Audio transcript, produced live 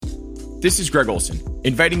This is Greg Olson,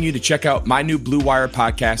 inviting you to check out my new Blue Wire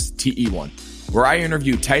podcast, TE1, where I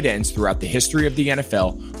interview tight ends throughout the history of the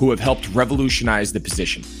NFL who have helped revolutionize the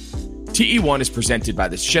position. TE1 is presented by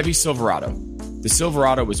the Chevy Silverado. The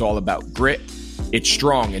Silverado is all about grit. It's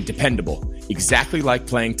strong and dependable, exactly like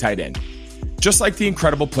playing tight end. Just like the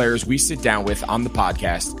incredible players we sit down with on the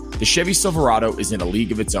podcast, the Chevy Silverado is in a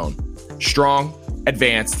league of its own. Strong,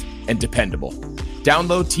 advanced, and dependable.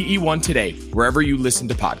 Download TE1 today, wherever you listen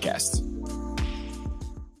to podcasts.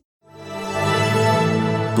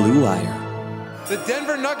 Blue Wire. The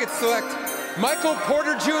Denver Nuggets select Michael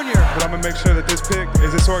Porter Jr. But I'm going to make sure that this pick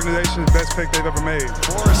is this organization's best pick they've ever made.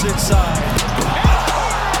 Morris inside.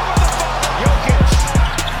 Jokic.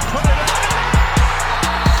 Put it up.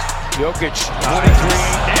 Jokic, 23.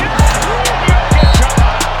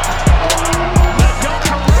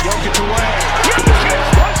 Jokic away. Jokic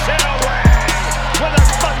puts it away with a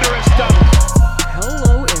thunderous dunk.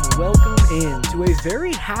 Hello and welcome in to a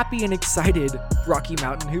very happy and excited Rocky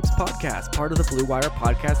Mountain Hoops podcast, part of the Blue Wire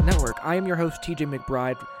Podcast Network. I am your host, TJ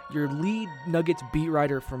McBride, your lead Nuggets beat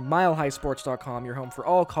writer from MileHighSports.com, your home for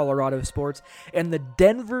all Colorado sports, and the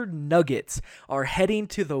Denver Nuggets are heading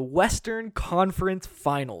to the Western Conference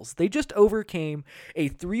Finals. They just overcame a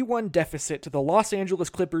 3-1 deficit to the Los Angeles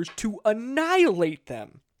Clippers to annihilate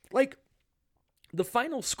them. The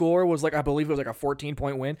final score was I believe it was a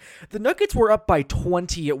 14-point win. The Nuggets were up by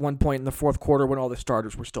 20 at one point in the fourth quarter when all the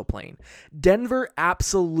starters were still playing. Denver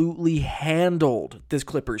absolutely handled this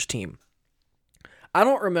Clippers team. I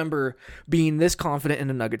don't remember being this confident in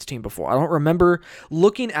a Nuggets team before. I don't remember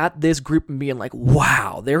looking at this group and being like,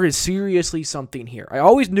 wow, there is seriously something here. I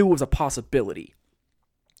always knew it was a possibility.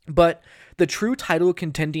 But the true title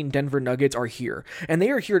contending Denver Nuggets are here, and they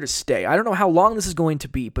are here to stay. I don't know how long this is going to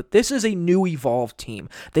be, but this is a new evolved team.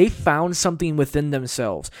 They found something within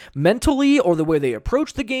themselves, mentally, or the way they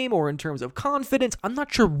approach the game, or in terms of confidence. I'm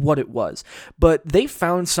not sure what it was, but they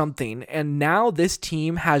found something, and now this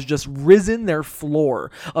team has just risen their floor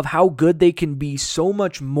of how good they can be so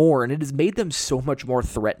much more, and it has made them so much more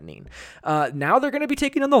threatening. Now they're going to be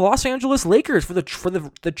taking on the Los Angeles Lakers for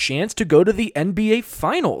the chance to go to the NBA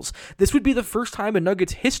Finals. This would be the first time in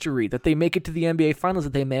Nuggets history that they make it to the NBA Finals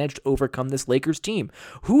that they managed to overcome this Lakers team.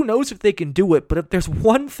 Who knows if they can do it, but if there's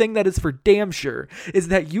one thing that is for damn sure, is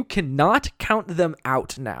that you cannot count them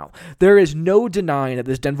out now. There is no denying that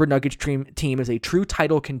this Denver Nuggets team is a true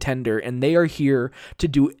title contender, and they are here to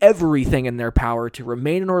do everything in their power to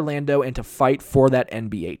remain in Orlando and to fight for that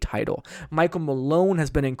NBA title. Michael Malone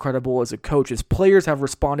has been incredible as a coach. His players have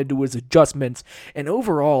responded to his adjustments, and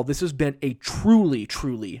overall, this has been a truly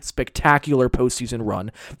spectacular postseason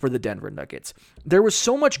run for the Denver Nuggets. There was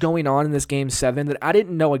so much going on in this Game 7 that I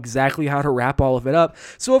didn't know exactly how to wrap all of it up,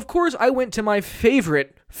 so of course I went to my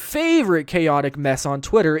favorite chaotic mess on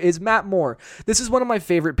Twitter is Matt Moore. This is one of my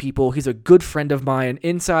favorite people. He's a good friend of mine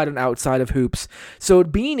inside and outside of hoops. So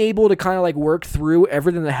being able to kind of work through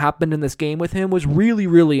everything that happened in this game with him was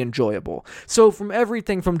really enjoyable. So from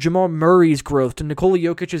everything from Jamal Murray's growth to Nikola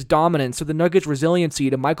Jokic's dominance to the Nuggets' resiliency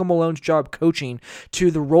to Michael Malone's job coaching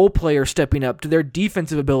to the role players stepping up to their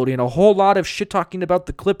defensive ability and a whole lot of shit talking about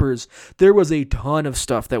the Clippers, there was a ton of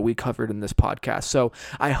stuff that we covered in this podcast. So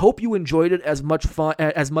I hope you enjoyed it as much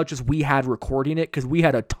as we had recording it, because we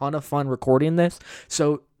had a ton of fun recording this.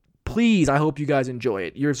 So please, I hope you guys enjoy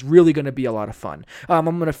it. It's really going to be a lot of fun. I'm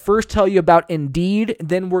going to first tell you about Indeed,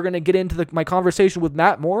 then we're going to get into my conversation with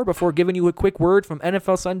Matt Moore before giving you a quick word from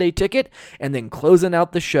NFL Sunday Ticket, and then closing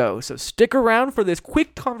out the show. So stick around for this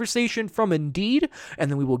quick conversation from Indeed,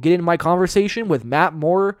 and then we will get into my conversation with Matt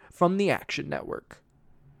Moore from the Action Network.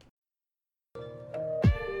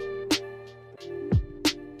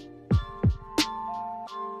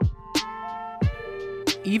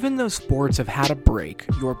 Even though sports have had a break,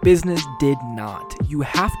 your business did not. You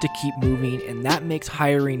have to keep moving, and that makes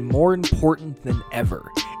hiring more important than ever.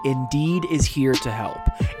 Indeed is here to help.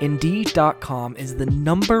 Indeed.com is the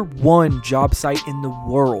 #1 job site in the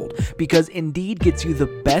world because Indeed gets you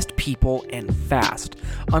the best people and fast.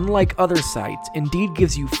 Unlike other sites, Indeed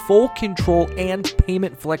gives you full control and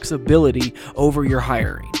payment flexibility over your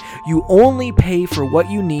hiring. You only pay for what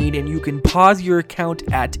you need, and you can pause your account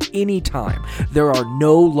at any time. There are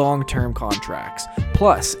no long-term contracts.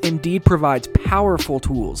 Plus, Indeed provides powerful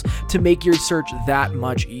tools to make your search that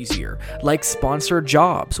much easier, like sponsored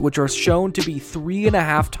jobs, which are shown to be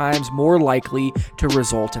 3.5 times more likely to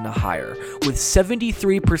result in a hire, with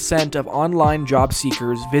 73% percent of online job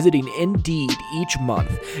seekers visiting Indeed each month.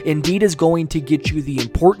 Indeed is going to get you the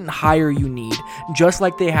important hire you need, just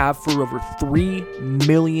like they have for over 3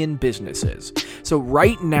 million businesses. So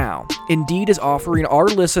right now, Indeed is offering our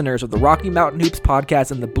listeners of the Rocky Mountain Hoops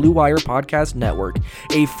podcast and the Blue Wire Podcast Network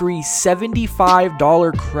a free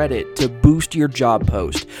 $75 credit to boost your job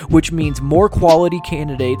post, which means more quality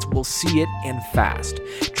candidates will see it and fast.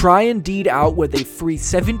 Try Indeed out with a free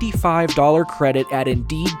 $75 credit at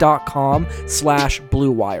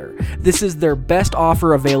Indeed.com/BlueWire. This is their best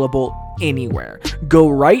offer available anywhere. Go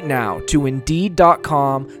right now to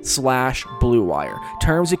Indeed.com/BlueWire.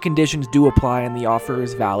 Terms and conditions do apply, and the offer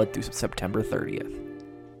is valid through September 30th.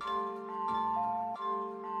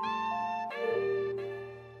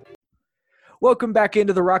 Welcome back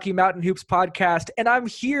into the Rocky Mountain Hoops podcast, and I'm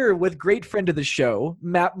here with great friend of the show,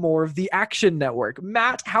 Matt Moore of the Action Network.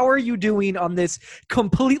 Matt, how are you doing on this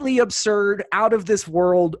completely absurd, out of this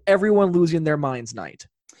world, everyone losing their minds night?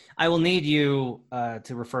 I will need you to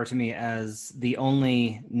refer to me as the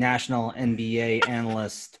only national NBA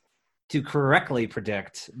analyst to correctly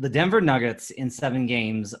predict the Denver Nuggets in 7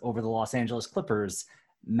 games over the Los Angeles Clippers,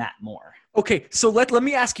 Matt Moore. Okay, so let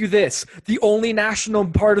me ask you this. The only national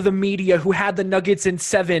part of the media who had the Nuggets in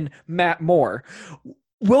 7, Matt Moore.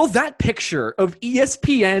 Will that picture of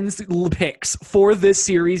ESPN's picks for this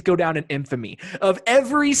series go down in infamy of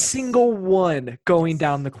every single one going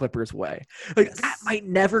down the Clippers' way? Like, that might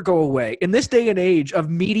never go away. In this day and age of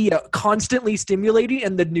media constantly stimulating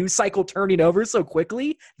and the news cycle turning over so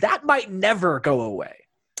quickly, that might never go away.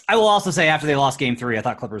 I will also say after they lost game 3, I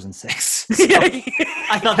thought Clippers in 6. So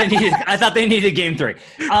I thought they needed game 3.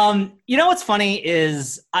 You know what's funny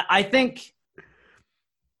is I think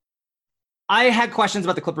I had questions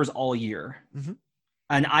about the Clippers all year. Mm-hmm.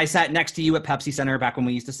 And I sat next to you at Pepsi Center back when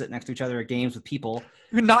we used to sit next to each other at games with people.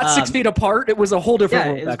 Not 6 feet apart. It was a whole different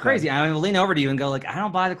world. It was crazy. I would lean over to you and go like, I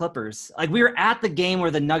don't buy the Clippers. Like, we were at the game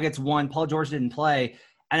where the Nuggets won. Paul George didn't play.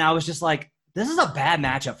 And I was just like, this is a bad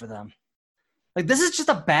matchup for them. Like, this is just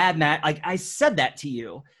a bad match. Like, I said that to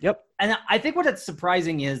you. Yep. And I think what it's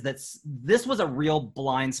surprising is that this was a real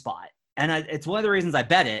blind spot. And it's one of the reasons I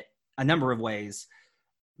bet it a number of ways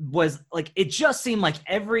was like, it just seemed like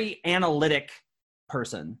every analytic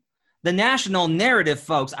person, the national narrative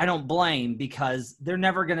folks, I don't blame, because they're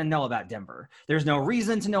never going to know about Denver. There's no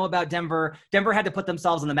reason to know about Denver. Denver had to put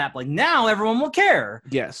themselves on the map. Like, now everyone will care.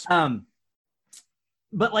 Yes.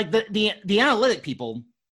 But like the analytic people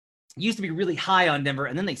used to be really high on Denver,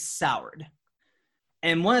 and then they soured.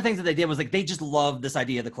 And one of the things that they did was like, they just loved this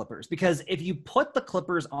idea of the Clippers, because if you put the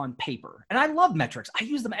Clippers on paper, and I love metrics, I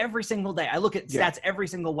use them every single day. I look at stats every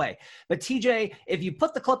single way. But TJ, if you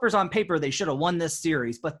put the Clippers on paper, they should have won this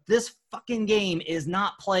series. But this fucking game is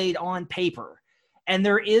not played on paper. And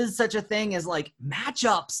there is such a thing as like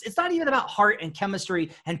matchups. It's not even about heart and chemistry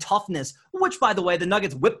and toughness, which, by the way, the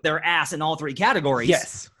Nuggets whipped their ass in all 3 categories.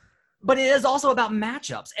 Yes. But it is also about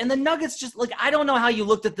matchups. And the Nuggets just, like, I don't know how you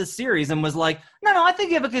looked at this series and was like, no, I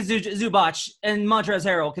think Ivica Zubac and Montrezl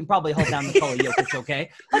Harrell can probably hold down Nikola Jokic, okay?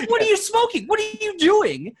 Like, what are you smoking? What are you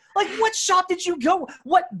doing? Like, what shop did you go?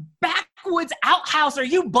 What backwoods outhouse are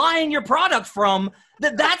you buying your product from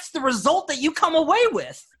that's the result that you come away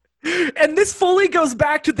with? And this fully goes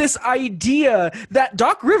back to this idea that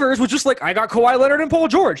Doc Rivers was just like, I got Kawhi Leonard and Paul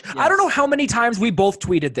George. Yes. I don't know how many times we both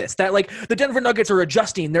tweeted this, that like the Denver Nuggets are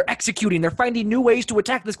adjusting, they're executing, they're finding new ways to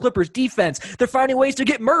attack this Clippers defense. They're finding ways to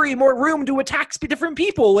get Murray more room to attack different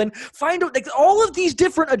people and find like all of these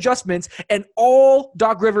different adjustments. And all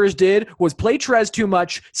Doc Rivers did was play Trez too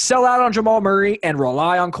much, sell out on Jamal Murray, and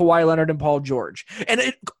rely on Kawhi Leonard and Paul George. And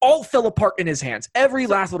it all fell apart in his hands, every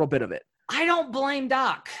last little bit of it. I don't blame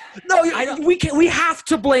Doc. No, we have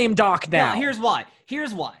to blame Doc now. No, here's why.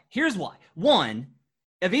 One,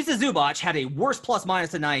 Ivica Zubac had a worse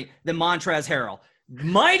plus-minus tonight than Montrezl Harrell.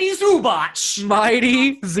 Mighty Zubac,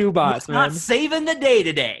 man. Not saving the day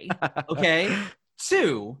today, okay?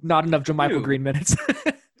 2. Not enough JaMychal Green minutes.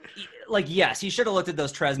 Like, yes, he should have looked at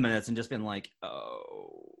those Trez minutes and just been like,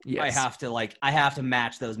 oh, yes. I have to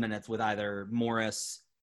match those minutes with either Morris,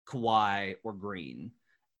 Kawhi, or Green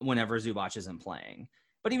whenever Zubac isn't playing.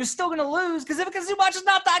 But he was still going to lose because Zubac is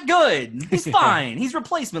not that good. He's fine. He's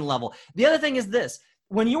replacement level. The other thing is this.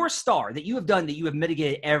 When you're a star that you have done, that you have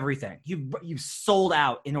mitigated everything, you've sold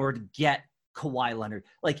out in order to get Kawhi Leonard.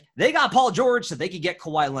 Like, they got Paul George so they could get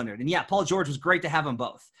Kawhi Leonard. And yeah, Paul George was great to have them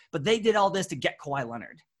both. But they did all this to get Kawhi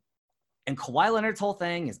Leonard. And Kawhi Leonard's whole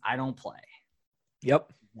thing is, I don't play.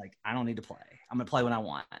 Yep. Like, I don't need to play. I'm going to play when I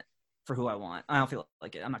want, for who I want. I don't feel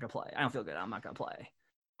like it. I'm not going to play. I don't feel good. I'm not going to play.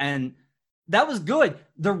 And That was good.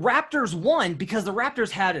 The Raptors won because the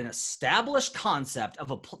Raptors had an established concept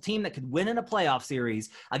of a team that could win in a playoff series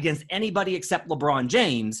against anybody except LeBron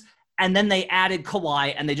James. And then they added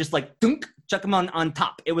Kawhi and they just like dunk, chuck him on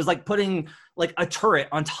top. It was like putting like a turret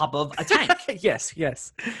on top of a tank. Yes.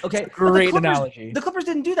 Okay. Great analogy. The Clippers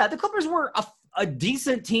didn't do that. The Clippers were a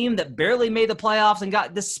decent team that barely made the playoffs and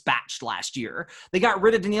got dispatched last year. They got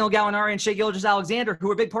rid of Danilo Gallinari and Shai Gilgeous-Alexander, who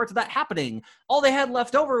were big parts of that happening. All they had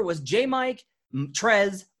left over was J-Mike,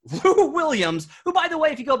 Trez, Lou Williams, who, by the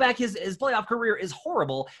way, if you go back, his playoff career is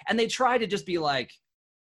horrible. And they try to just be like,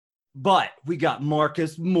 but we got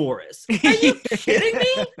Marcus Morris. Are you kidding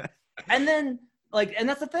me? And then, like, and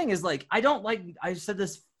that's the thing is, like, I said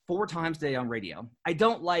this 4 times today on radio. I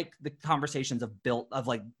don't like the conversations of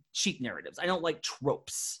like cheap narratives. I don't like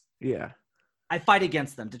tropes. Yeah. I fight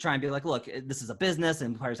against them to try and be like, look, this is a business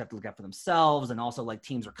and players have to look out for themselves. And also, like,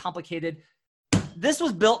 teams are complicated. This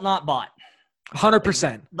was built, not bought.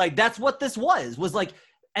 100%. Like that's what this was like.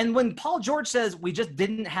 And when Paul George says we just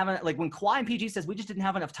didn't have like when Kawhi and PG says we just didn't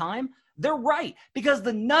have enough time, they're right, because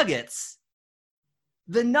the Nuggets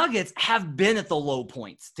have been at the low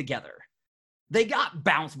points together. They got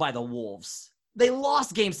bounced by the Wolves. They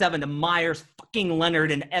lost Game 7 to Myers, fucking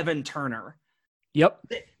Leonard, and Evan Turner. Yep.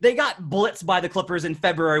 They got blitzed by the Clippers in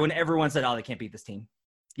February when everyone said, oh, they can't beat this team.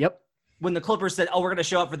 Yep. When the Clippers said, oh, we're going to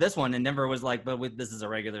show up for this one, and Denver was like, but this is a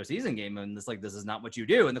regular season game, and this is not what you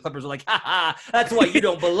do. And the Clippers were like, that's why you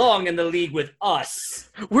don't belong in the league with us.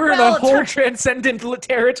 We're in a whole transcendent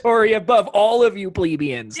territory above all of you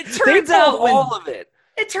plebeians. It turns out all of it.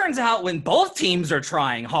 It turns out when both teams are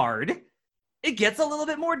trying hard, it gets a little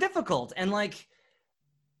bit more difficult. And like,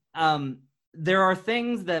 there are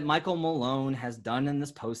things that Michael Malone has done in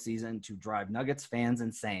this postseason to drive Nuggets fans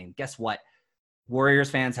insane. Guess what? Warriors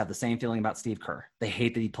fans have the same feeling about Steve Kerr. They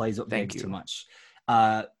hate that he plays bigs too much.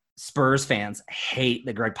 Spurs fans hate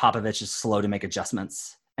that Greg Popovich is slow to make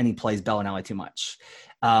adjustments and he plays Bellinelli too much.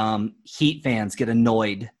 Heat fans get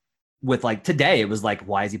annoyed with, like, today it was like,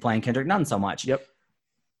 why is he playing Kendrick Nunn so much? Yep.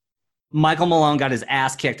 Michael Malone got his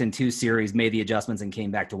ass kicked in 2 series, made the adjustments, and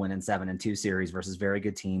came back to win in 7 in 2 series versus very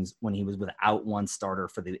good teams when he was without 1 starter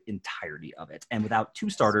for the entirety of it and without 2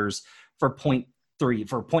 starters for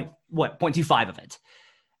 0.25 of it.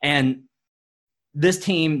 And this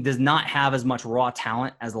team does not have as much raw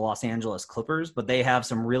talent as the Los Angeles Clippers, but they have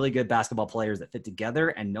some really good basketball players that fit together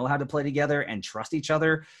and know how to play together and trust each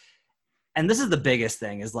other. And this is the biggest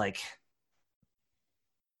thing is, like,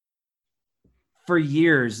 for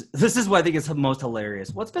years, this is what I think is most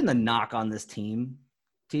hilarious. What's been the knock on this team,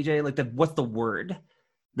 TJ? Like, what's the word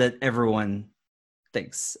that everyone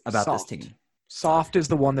thinks about this team? Soft is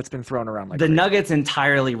the one that's been thrown around. Like the Nuggets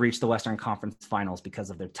entirely reached the Western Conference Finals because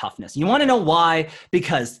of their toughness. You want to know why?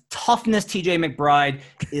 Because toughness, TJ McBride,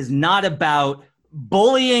 is not about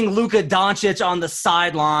bullying Luka Doncic on the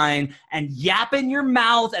sideline and yapping your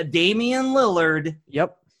mouth at Damian Lillard.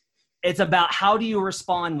 Yep. It's about how do you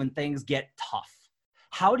respond when things get tough?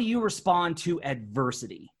 How do you respond to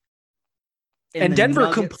adversity? And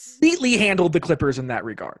Denver completely handled the Clippers in that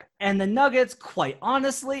regard. And the Nuggets, quite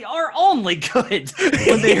honestly, are only good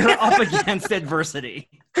when they are up against adversity.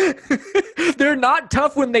 They're not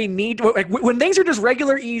tough when they need – when things are just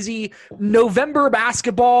regular, easy, November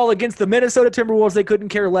basketball against the Minnesota Timberwolves, they couldn't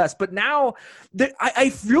care less. But now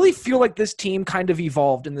I really feel like this team kind of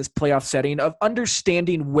evolved in this playoff setting of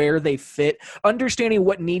understanding where they fit, understanding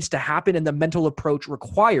what needs to happen, and the mental approach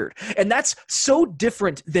required. And that's so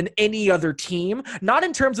different than any other team, not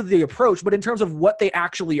in terms of the approach, but in terms of what they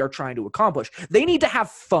actually are trying to accomplish. They need to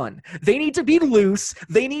have fun. They need to be loose.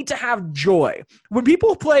 They need to have joy. When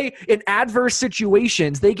people play in adverse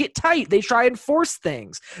situations, they get tight. They try and force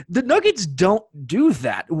things. The Nuggets don't do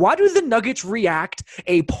that. Why do the Nuggets react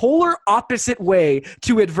a polar opposite way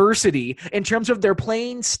to adversity in terms of their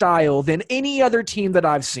playing style than any other team that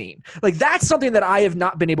I've seen? Like, that's something that I have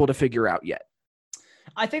not been able to figure out yet.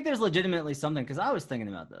 I think there's legitimately something, because I was thinking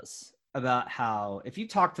about this, about how if you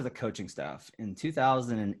talk to the coaching staff in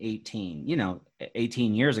 2018,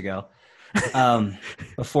 18 years ago,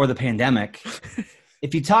 before the pandemic,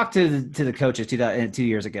 if you talk to the coaches 2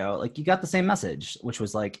 years ago, like, you got the same message, which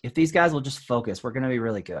was like, if these guys will just focus, we're going to be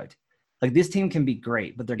really good. Like, this team can be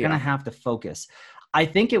great, but they're going to have to focus. I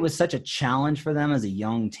think it was such a challenge for them as a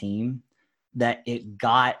young team that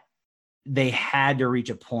they had to reach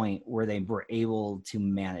a point where they were able to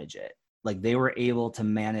manage it. Like, they were able to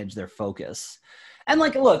manage their focus. And,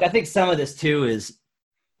 like, look, I think some of this too is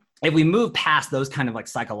if we move past those kind of like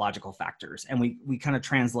psychological factors and we kind of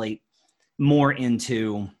translate more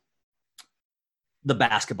into the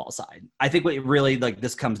basketball side, I think what really, like,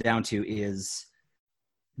 this comes down to is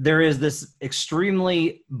there is this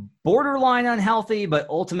extremely borderline unhealthy, but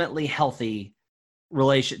ultimately healthy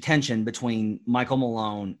tension between Michael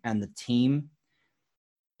Malone and the team.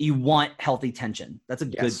 You want healthy tension. That's a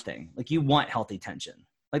good thing. Like, you want healthy tension.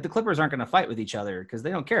 Like, the Clippers aren't going to fight with each other because they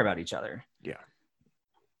don't care about each other. Yeah.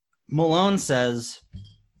 Malone says,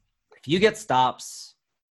 if you get stops,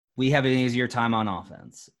 we have an easier time on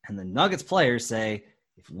offense. And the Nuggets players say,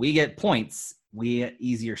 if we get points, we get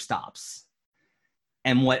easier stops.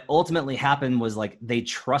 And what ultimately happened was, like, they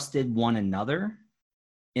trusted one another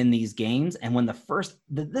in these games. And when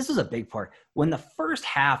this is a big part, when the first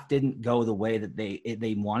half didn't go the way that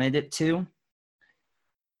they wanted it to,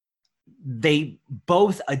 they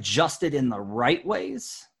both adjusted in the right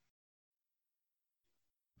ways.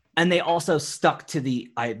 And they also stuck to the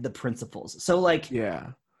principles. So, like,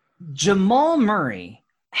 Jamal Murray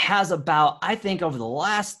has about, I think, over the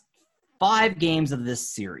last 5 games of this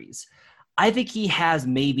series, I think he has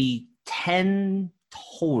maybe 10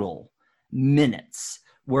 total minutes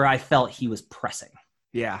where I felt he was pressing.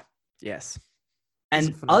 Yeah. Yes.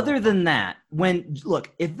 And other than that,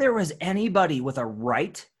 if there was anybody with a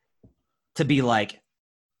right to be like,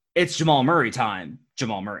 it's Jamal Murray time,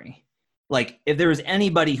 Jamal Murray. Like, if there was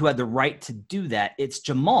anybody who had the right to do that, it's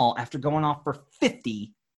Jamal after going off for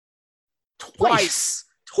 50 twice.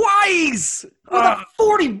 With a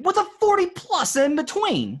 40 plus in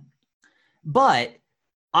between. But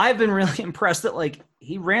I've been really impressed that, like,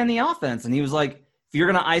 he ran the offense and he was like, if you're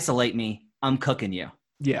going to isolate me, I'm cooking you.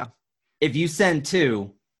 Yeah. If you send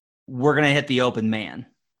 2, we're going to hit the open man.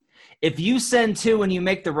 If you send 2 and you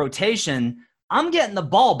make the rotation, I'm getting the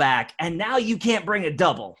ball back, and now you can't bring a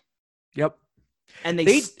double. Yep. And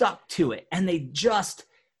they stuck to it, and they just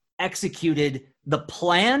executed the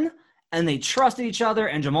plan, and they trusted each other,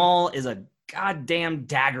 and Jamal is a goddamn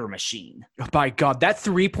dagger machine. Oh, by God, that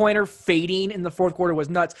 3-pointer fading in the fourth quarter was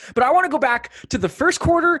nuts. But I want to go back to the first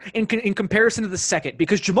quarter in comparison to the second,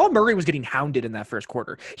 because Jamal Murray was getting hounded in that first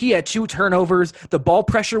quarter. He had 2 turnovers. The ball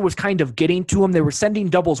pressure was kind of getting to him. They were sending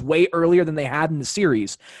doubles way earlier than they had in the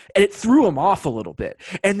series, and it threw him off a little bit.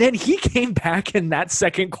 And then he came back in that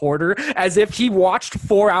second quarter as if he watched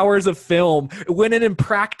 4 hours of film, went in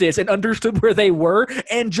practice and understood where they were,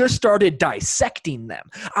 and just started dissecting them.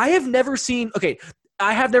 I have never seen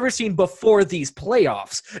before these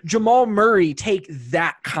playoffs Jamal Murray take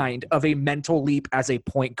that kind of a mental leap as a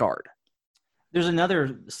point guard. There's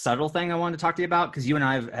another subtle thing I wanted to talk to you about, because you and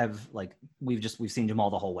I have like, we've seen Jamal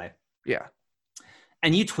the whole way. Yeah.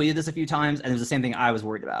 And you tweeted this a few times, and it was the same thing I was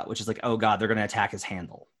worried about, which is like, oh God, they're going to attack his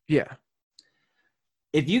handle. Yeah.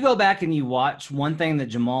 If you go back and you watch, one thing that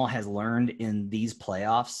Jamal has learned in these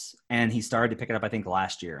playoffs, and he started to pick it up, I think,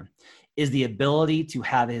 last year, is the ability to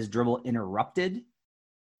have his dribble interrupted,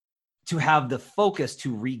 to have the focus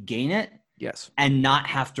to regain it, and not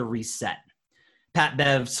have to reset. Pat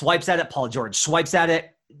Bev swipes at it, Paul George swipes at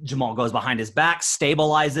it, Jamal goes behind his back,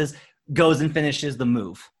 stabilizes, goes and finishes the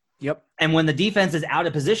move. Yep. And when the defense is out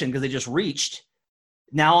of position because they just reached,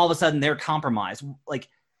 now all of a sudden they're compromised. Like,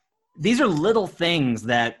 these are little things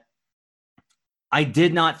that I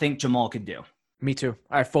did not think Jamal could do. Me too.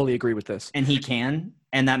 I fully agree with this. And he can.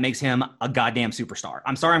 And that makes him a goddamn superstar.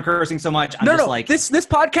 I'm sorry I'm cursing so much. This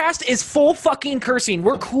podcast is full fucking cursing.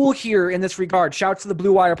 We're cool here in this regard. Shouts to the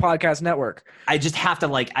Blue Wire Podcast Network. I just have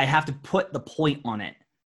to I have to put the point on it.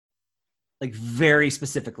 Like, very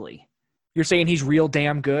specifically. You're saying he's real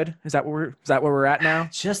damn good? Is that where we're at now?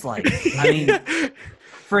 Just like, I mean,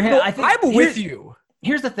 for him, I think I'm with you.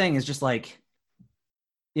 Here's the thing, is just like,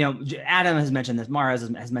 you know, Adam has mentioned this, Mara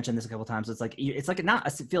has mentioned this a couple of times. It's like not a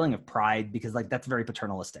feeling of pride, because like that's very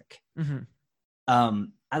paternalistic. Mm-hmm.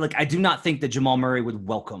 I do not think that Jamal Murray would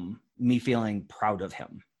welcome me feeling proud of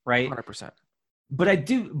him, right? 100%. But I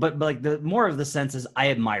do, but like the more of the sense is I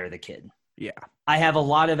admire the kid. Yeah. I have a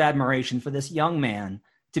lot of admiration for this young man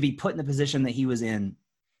to be put in the position that he was in,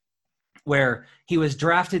 where he was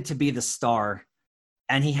drafted to be the star,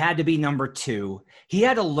 and he had to be number 2. He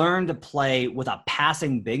had to learn to play with a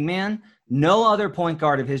passing big man. No other point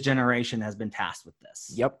guard of his generation has been tasked with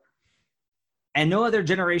this. Yep. And no other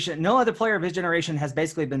player of his generation has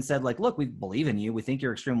basically been said, like, look, we believe in you. We think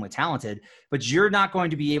you're extremely talented, but you're not going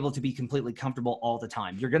to be able to be completely comfortable all the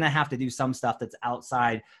time. You're going to have to do some stuff that's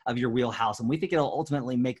outside of your wheelhouse. And we think it'll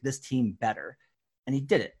ultimately make this team better. And he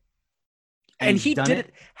did it. And he did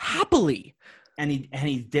it happily. And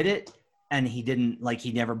he did it. And he didn't, like,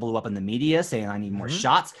 he never blew up in the media saying, I need more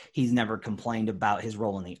shots. He's never complained about his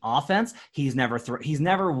role in the offense. He's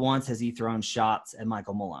never once has he thrown shots at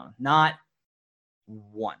Michael Malone. Not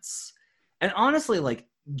once. And honestly, like,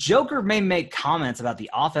 Joker may make comments about the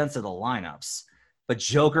offense of the lineups, but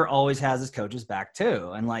Joker always has his coach's back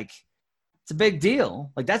too. And like, it's a big deal.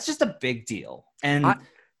 Like, that's just a big deal. And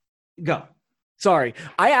go. Sorry.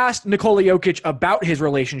 I asked Nikola Jokic about his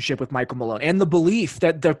relationship with Michael Malone and the belief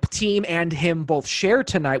that the team and him both share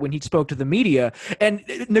tonight when he spoke to the media. And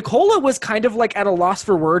Nikola was kind of like at a loss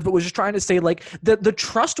for words, but was just trying to say like the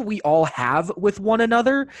trust we all have with one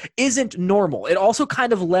another isn't normal. It also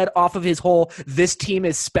kind of led off of his whole "this team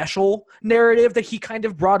is special" narrative that he kind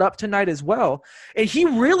of brought up tonight as well. And he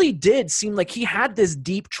really did seem like he had this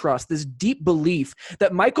deep trust, this deep belief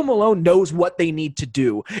that Michael Malone knows what they need to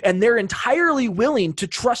do. And they're entirely willing to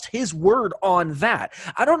trust his word on that.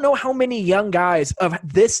 I don't know how many young guys of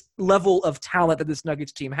this level of talent that this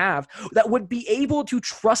Nuggets team have that would be able to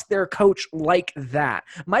trust their coach like that.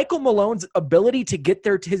 Michael Malone's ability to get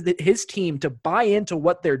his team to buy into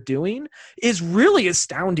what they're doing is really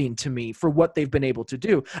astounding to me for what they've been able to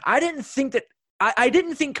do. I didn't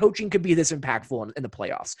think coaching could be this impactful in the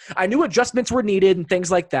playoffs. I knew adjustments were needed and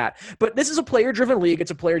things like that, but this is a player-driven league.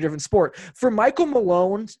 It's a player-driven sport. For Michael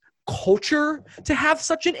Malone's culture to have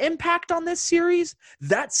such an impact on this series,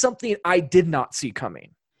 that's something I did not see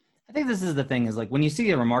coming. I think this is the thing is like when you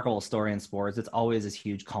see a remarkable story in sports, it's always this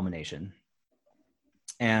huge culmination.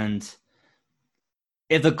 And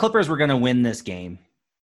if the Clippers were going to win this game,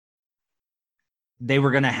 they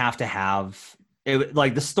were going to have it.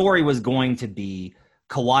 Like the story was going to be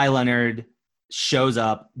Kawhi Leonard shows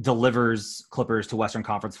up, delivers Clippers to Western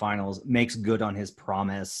Conference Finals, makes good on his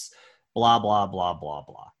promise, blah, blah, blah, blah,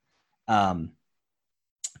 blah.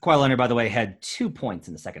 Kawhi Leonard, by the way, had 2 points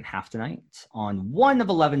in the second half tonight on 1 of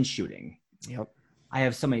 11 shooting. Yep. I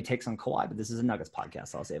have so many takes on Kawhi, but this is a Nuggets podcast,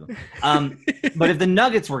 so I'll save them. But if the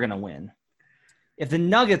Nuggets were going to win,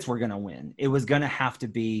 it was going to have to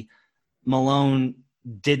be Malone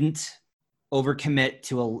didn't overcommit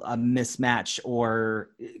to a mismatch or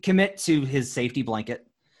commit to his safety blanket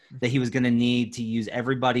that he was going to need to use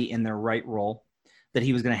everybody in their right role, that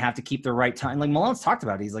he was going to have to keep the right time. Like Malone's talked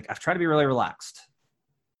about it. He's like, I've tried to be really relaxed.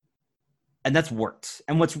 And that's worked.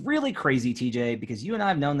 And what's really crazy, TJ, because you and I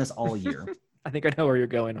have known this all year. I think I know where you're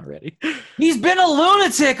going already. He's been a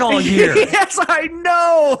lunatic all year. Yes, I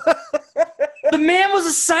know. The man was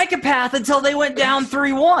a psychopath until they went down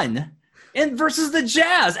 3-1 versus the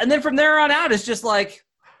Jazz. And then from there on out, it's just like,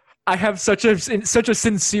 I have such a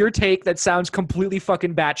sincere take that sounds completely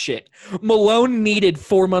fucking batshit. Malone needed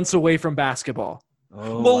 4 months away from basketball.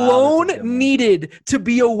 Malone needed to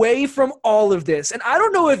be away from all of this. And I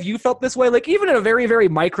don't know if you felt this way, like even in a very, very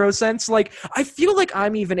micro sense, like I feel like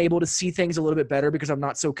I'm even able to see things a little bit better because I'm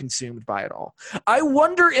not so consumed by it all. I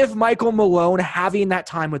wonder if Michael Malone having that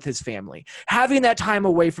time with his family, having that time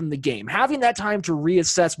away from the game, having that time to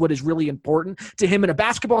reassess what is really important to him in a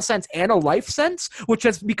basketball sense and a life sense, which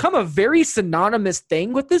has become a very synonymous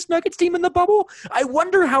thing with this Nuggets team in the bubble. I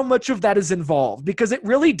wonder how much of that is involved because it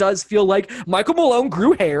really does feel like Michael Malone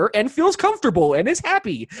grew hair and feels comfortable and is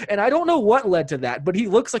happy. And I don't know what led to that, but he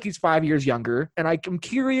looks like he's 5 years younger. And I'm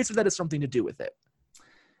curious if that has something to do with it.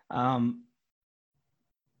 Well,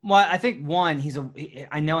 I think one,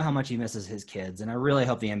 I know how much he misses his kids, and I really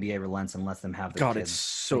hope the NBA relents and lets them have their kids. God, it's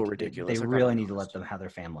so ridiculous. They really need to let them have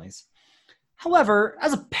their families. However,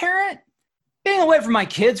 as a parent, being away from my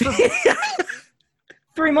kids for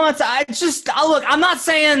 3 months, I'm not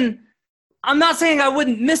saying I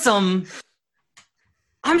wouldn't miss them.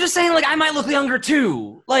 I'm just saying, like, I might look younger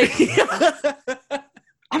too. Like,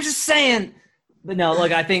 I'm just saying. But no,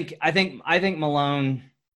 like, I think Malone.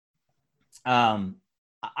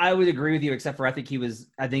 I would agree with you, except for I think he was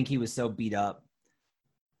so beat up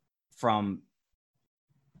from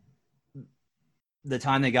the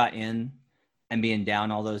time they got in and being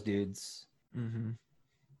down all those dudes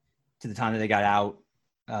to the time that they got out,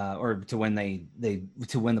 or to when the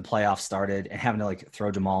playoffs started and having to like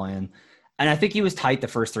throw Jamal in. And I think he was tight the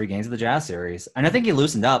first 3 games of the Jazz series. And I think he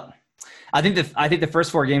loosened up. I think the first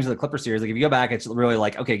 4 games of the Clipper series, like if you go back, it's really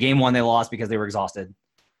like, okay, game 1, they lost because they were exhausted.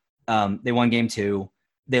 They won game 2.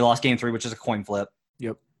 They lost game 3, which is a coin flip.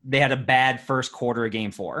 Yep. They had a bad first quarter of game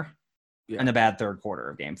 4 and a bad third quarter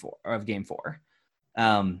of game 4.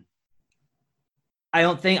 I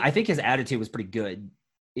think his attitude was pretty good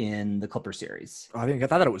in the Clipper series. I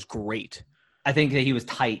thought it was great. I think that he was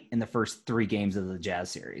tight in the first 3 games of the Jazz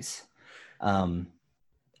series.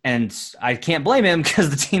 And I can't blame him because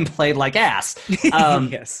the team played like ass.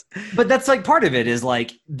 Yes. But that's like part of it is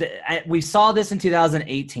like we saw this in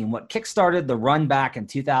 2018. What kickstarted the run back in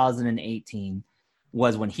 2018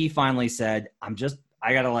 was when he finally said, I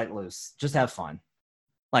got to let loose. Just have fun.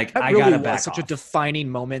 Like, that I really got to was back such off. a defining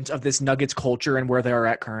moment of this Nuggets culture and where they are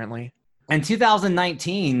at currently. And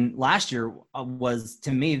 2019, last year, was,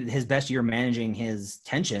 to me, his best year managing his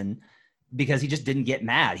tension because he just didn't get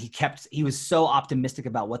mad. He was so optimistic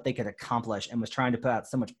about what they could accomplish and was trying to put out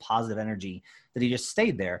so much positive energy that he just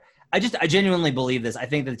stayed there. I genuinely believe this. I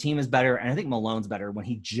think that the team is better, and I think Malone's better when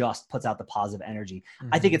he just puts out the positive energy.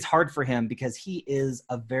 I think it's hard for him because he is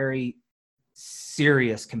a very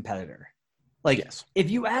serious competitor. Like, yes. If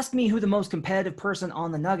you ask me who the most competitive person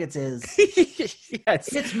on the Nuggets is,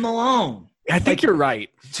 yes, it's Malone. I think you're right.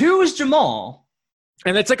 2 is Jamal.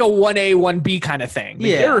 And it's like a 1A, 1B kind of thing.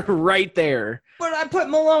 Like, they're right there. But I put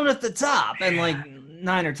Malone at the top, and like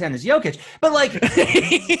 9 or 10 is Jokic. But like,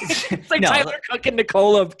 it's like Tyler Cook and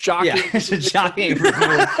Nikola jockeying. Yeah, jockeying for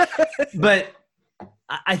cool. But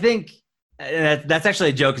I think that's actually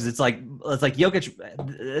a joke because it's like Jokic.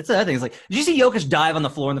 That's the other thing. It's like, did you see Jokic dive on the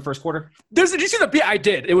floor in the first quarter? Did you see the? Yeah, I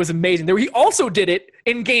did. It was amazing. He also did it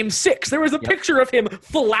in Game 6. There was a picture of him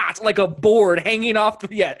flat like a board hanging off.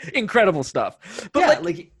 Incredible stuff. But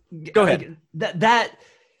go ahead.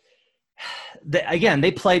 Again,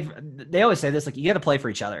 they played. They always say this: like, you got to play for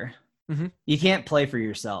each other. Mm-hmm. You can't play for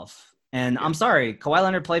yourself. And I'm sorry, Kawhi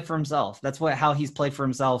Leonard played for himself. That's how he's played for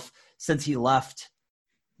himself since he left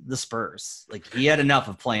the Spurs. Like, he had enough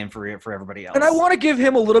of playing for everybody else. And I want to give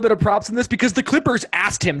him a little bit of props in this because the Clippers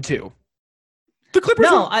asked him to. The Clippers.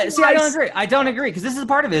 No, I don't agree. I don't agree because this is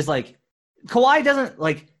part of it. Is like Kawhi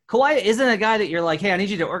isn't a guy that you're like, hey, I need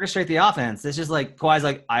you to orchestrate the offense. It's just like Kawhi's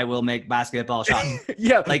like, I will make basketball shots.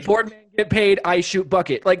 Yeah, like board man get paid, I shoot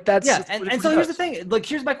bucket. Like that's and so here's the thing. Like,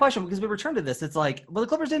 here's my question because we returned to this. It's like, well, the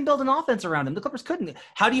Clippers didn't build an offense around him. The Clippers couldn't.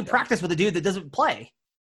 How do you practice with a dude that doesn't play?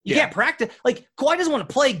 You can't practice. Like, Kawhi doesn't want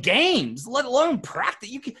to play games, let alone practice.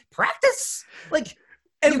 You can practice. Like,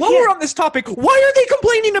 and while we're on this topic, why are they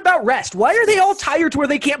complaining about rest? Why are they all tired to where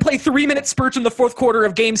they can't play 3-minute spurts in the fourth quarter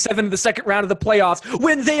of Game 7 of the second round of the playoffs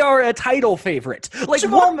when they are a title favorite? Like,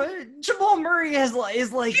 Jamal Murray is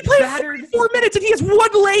like he played battered 4 minutes and he has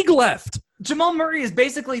one leg left. Jamal Murray is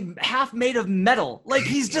basically half made of metal. Like,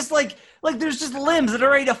 he's just like there's just limbs that are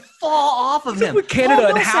ready to fall off of him. With Canada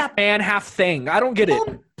and half man, half thing. I don't get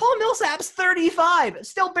it. Paul Millsap's 35,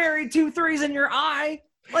 still buried 2 threes in your eye.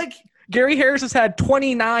 Like, Gary Harris has had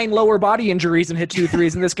 29 lower body injuries and hit 2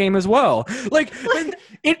 threes in this game as well. Like,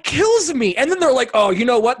 it kills me. And then they're like, oh, you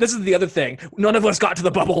know what? This is the other thing. None of us got to the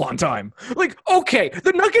bubble on time. Like, okay,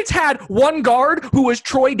 the Nuggets had one guard who was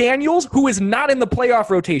Troy Daniels, who is not in the playoff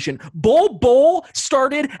rotation. Bol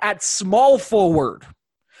started at small forward.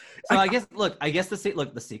 So I guess the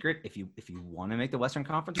secret, if you want to make the Western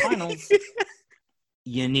Conference Finals,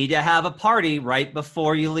 you need to have a party right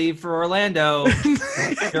before you leave for Orlando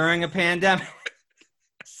during a pandemic.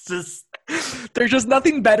 There's just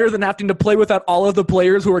nothing better than having to play without all of the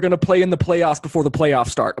players who are going to play in the playoffs before the playoffs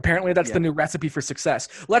start. Apparently, that's the new recipe for success.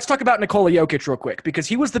 Let's talk about Nikola Jokic real quick because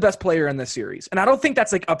he was the best player in this series. And I don't think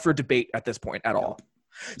that's like up for debate at this point at all. Nope.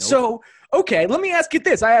 So, okay, let me ask you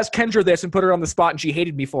this. I asked Kendra this and put her on the spot, and she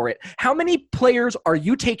hated me for it. How many players are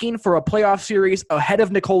you taking for a playoff series ahead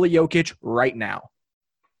of Nikola Jokic right now?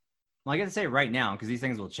 Well, I got to say right now because these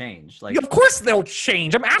things will change. Like, of course they'll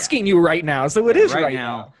change. I'm asking you right now, so it is right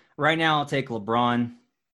now. Right now, I'll take LeBron.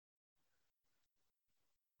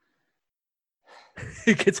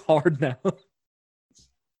 It gets hard now.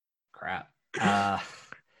 Crap.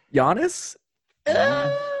 Giannis?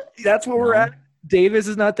 That's where we're at. Davis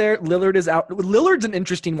is not there. Lillard is out. Lillard's an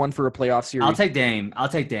interesting one for a playoff series. I'll take Dame.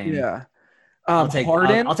 Yeah.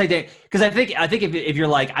 Harden. I'll take Dame because I think if you're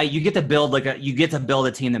like you get to build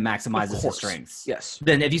a team that maximizes his strengths. Yes.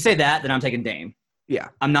 Then if you say that, then I'm taking Dame. Yeah.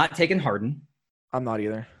 I'm not taking Harden. I'm not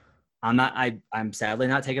either. I'm sadly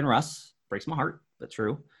not taking Russ. Breaks my heart, but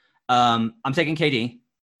true. I'm taking KD.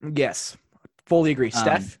 Yes. Fully agree.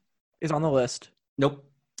 Steph is on the list. Nope.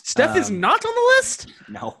 Steph is not on the list?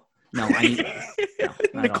 No. No.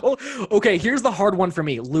 Nicole. Okay, here's the hard one for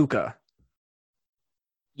me. Luka.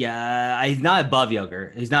 Yeah, he's not above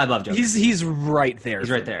Joker. He's not above Joker. He's right there. He's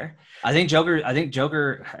right there. I think Joker.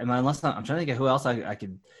 Unless I'm trying to think of who else I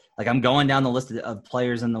could. Like, I'm going down the list of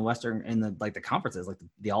players in the Western, in the like the conferences, like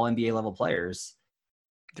the All NBA level players.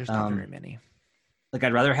 There's not very many. Like,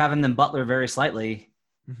 I'd rather have him than Butler very slightly.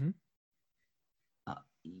 Mm-hmm.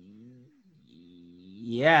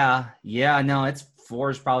 No, it's 4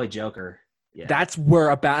 is probably Joker. Yeah, that's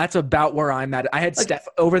about where I'm at. I had Steph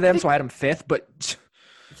over them, so I had him 5th. But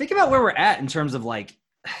think about where we're at in terms of like.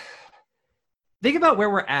 Think about where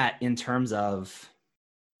we're at in terms of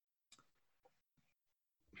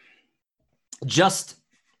just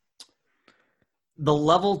the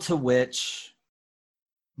level to which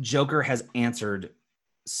Joker has answered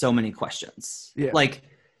so many questions. Yeah. Like,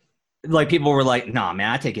 like people were like, nah,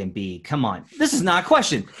 man, I take Embiid. Come on. This is not a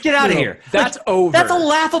question. Get out of here. That's like, over. That's a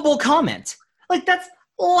laughable comment. Like, that's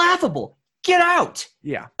laughable. Get out.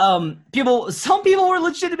 Yeah. Some people were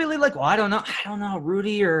legitimately like, well, I don't know,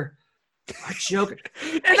 Rudy or Joker.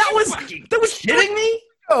 And that was kidding me?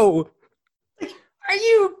 No. Like, are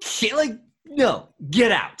you kidding? Like, no,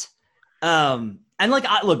 get out. And like,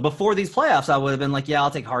 look, before these playoffs, I would have been like, yeah,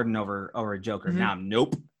 I'll take Harden over Joker. Mm-hmm. Now,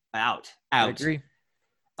 nope, out. I agree.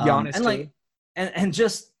 Giannis and like, and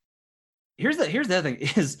just here's the other thing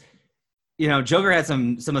is, Joker had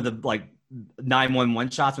some of the like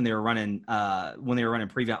 9-1-1 shots when they were running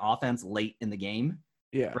prevent offense late in the game.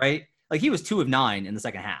 Yeah. Right. Like he was 2 of 9 in the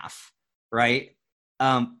second half. Right.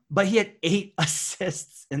 But he had 8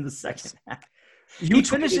 assists in the second half.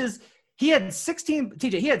 He had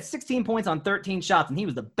 16 points on 13 shots, and he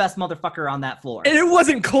was the best motherfucker on that floor. And it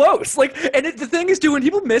wasn't close. Like, the thing is, when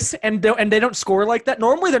people miss and they don't score like that,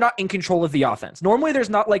 normally they're not in control of the offense. Normally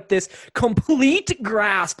there's not like this complete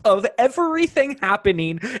grasp of everything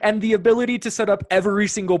happening and the ability to set up every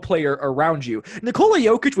single player around you. Nikola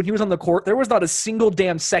Jokic, when he was on the court, there was not a single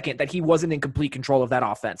damn second that he wasn't in complete control of that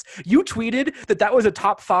offense. You tweeted that was a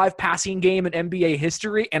top 5 passing game in NBA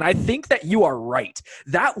history, and I think that you are right.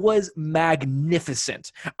 That was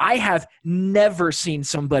magnificent. I have never seen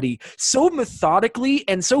somebody so methodically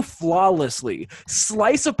and so flawlessly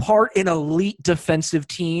slice apart an elite defensive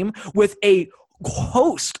team with a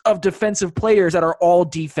host of defensive players that are all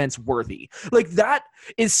defense worthy. Like, that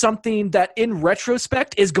is something that in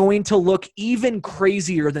retrospect is going to look even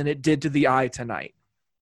crazier than it did to the eye tonight.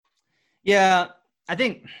 Yeah, I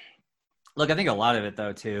think a lot of it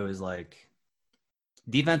though too is like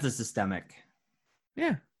defense is systemic.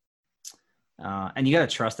 Yeah. And you got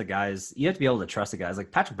to trust the guys. You have to be able to trust the guys.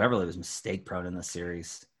 Like Patrick Beverley was mistake prone in this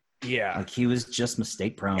series. Yeah. Like he was just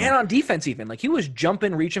mistake prone. And on defense even. Like he was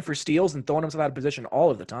jumping, reaching for steals and throwing himself out of position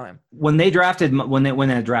all of the time. When they traded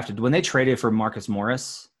for Marcus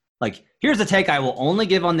Morris, like here's a take I will only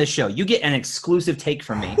give on this show. You get an exclusive take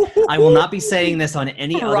from me. I will not be saying this on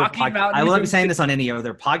any other podcast. I will not be saying this on any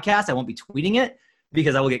other podcast. I won't be tweeting it,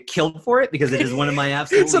 because I will get killed for it, because it is one of my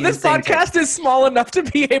absolute. So this podcast is small enough to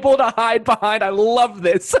be able to hide behind. I love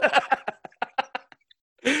this.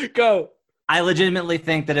 Go. I legitimately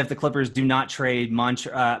think that if the Clippers do not trade Mo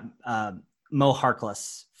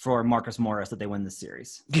Harkless for Marcus Morris, that they win this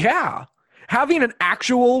series. Yeah. Having an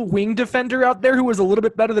actual wing defender out there who was a little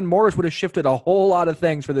bit better than Morris would have shifted a whole lot of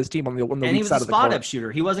things for this team on the weak side of the court. And he was a spot-up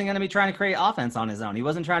shooter. He wasn't going to be trying to create offense on his own. He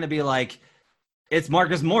wasn't trying to be like, it's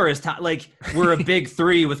Marcus Morris time. Like, we're a big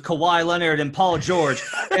 3 with Kawhi Leonard and Paul George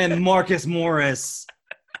and Marcus Morris.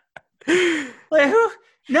 Like, who?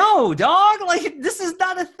 No, dog. Like, this is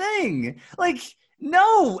not a thing. Like,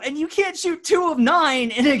 no. And you can't shoot 2 of 9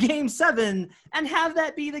 in a game 7 and have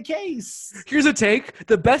that be the case. Here's a take.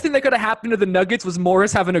 The best thing that could have happened to the Nuggets was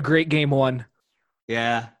Morris having a great game 1.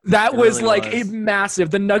 Yeah. That was a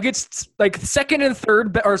massive. The Nuggets, like third and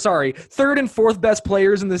fourth best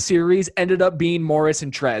players in the series ended up being Morris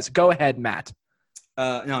and Trez. Go ahead, Matt.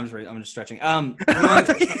 No, I'm just stretching. Do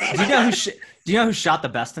you know who shot the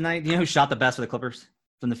best tonight? Do you know who shot the best for the Clippers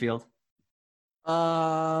from the field?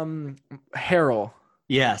 Harrell.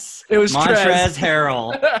 Yes. It was Montrezl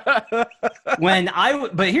Harrell.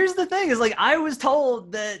 But here's the thing is, like, I was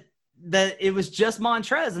told that it was just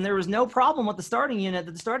Montrez and there was no problem with the starting unit,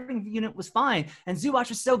 that the starting unit was fine and Zubac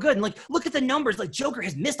was so good. And like, look at the numbers. Like, Joker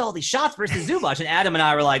has missed all these shots versus Zubac. And Adam and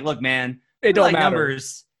I were like, look, man, it don't matter.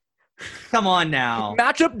 Numbers. Come on now.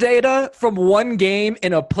 Matchup data from one game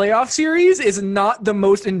in a playoff series is not the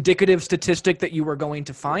most indicative statistic that you are going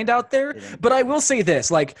to find out there. But I will say this,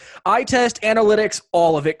 like, eye test, analytics,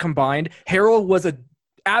 all of it combined, Harrell was a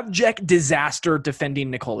abject disaster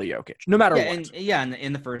defending Nikola Jokic, no matter what.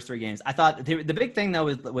 In the first 3 games. I thought the big thing, though,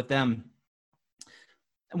 with them,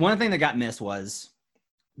 one thing that got missed was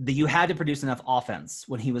that you had to produce enough offense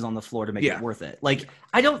when he was on the floor to make it worth it. Like,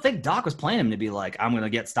 I don't think Doc was playing him to be like, I'm going to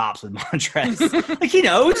get stops with Montrez. Like, he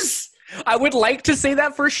knows. I would like to say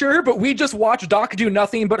that for sure, but we just watched Doc do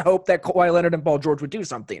nothing but hope that Kawhi Leonard and Paul George would do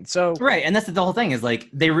something. So right, and that's the whole thing is like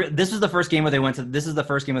this is the first game where they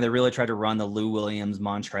really tried to run the Lou Williams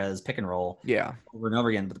Montrez pick and roll, over and over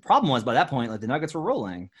again. But the problem was by that point, like, the Nuggets were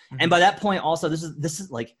rolling, and by that point also this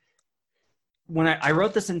is like when I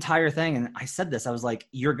wrote this entire thing and I said this, I was like,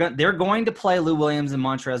 they're going to play Lou Williams and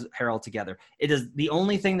Montrezl Harrell together. It is the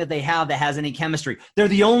only thing that they have that has any chemistry. They're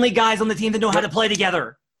the only guys on the team that know how to play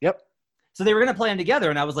together. Yep. So they were going to play them together,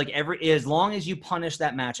 and I was like, as long as you punish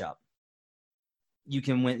that matchup, you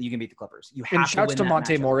can win. You can beat the Clippers. You have and shouts to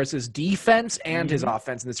Monte Morris's defense and his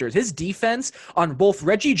offense in the series. His defense on both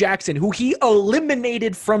Reggie Jackson, who he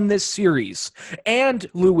eliminated from this series, and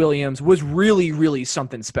Lou Williams was really, really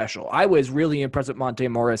something special. I was really impressed with Monte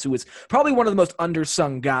Morris, who was probably one of the most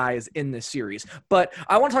undersung guys in this series. But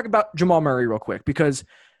I want to talk about Jamal Murray real quick because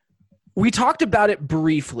we talked about it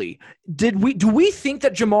briefly. Do we think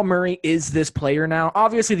that Jamal Murray is this player now?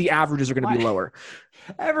 Obviously, the averages are going to be lower.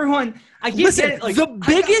 Everyone, listen. The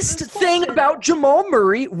biggest thing about Jamal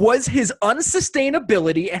Murray was his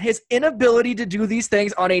unsustainability and his inability to do these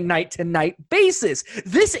things on a night-to-night basis.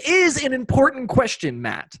 This is an important question,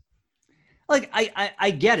 Matt. Like,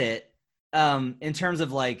 I get it in terms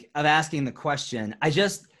of of asking the question.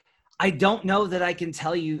 I don't know that I can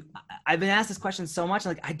tell you. I've been asked this question so much.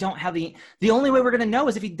 I don't have the only way we're going to know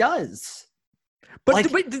is if he does.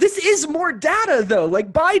 But this is more data, though.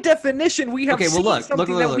 By definition, we have seen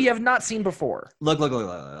something that we have not seen before. Look.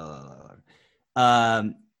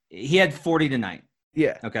 He had 40 tonight.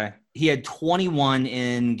 Yeah. Okay. He had 21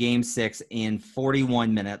 in Game 6 in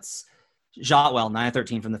 41 minutes. Shot well, 9 of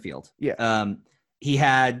 13 from the field. Yeah. He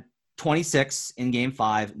had 26 in Game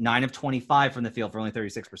 5, 9 of 25 from the field for only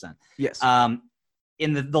 36%. Yes.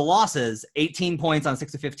 In the losses, 18 points on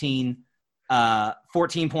 6 of 15.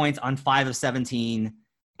 14 points on 5 of 17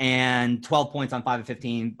 and 12 points on 5 of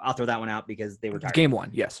 15. I'll throw that one out because they were tired. Game 1,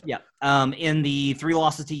 yes. Yeah. In the 3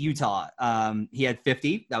 losses to Utah, he had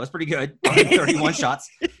 50. That was pretty good. 31 shots.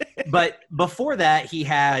 But before that, he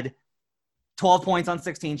had 12 points on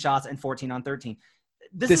 16 shots and 14 on 13.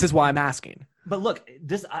 This is why I'm asking. But look,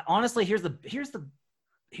 honestly, here's the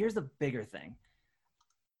bigger thing.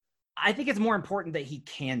 I think it's more important that he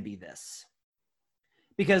can be this.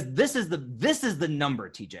 Because this is the number,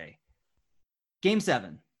 TJ. Game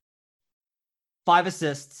 7, 5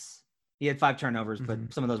 assists. He had 5 turnovers, but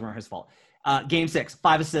some of those weren't his fault. Game 6,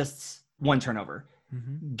 5 assists, 1 turnover.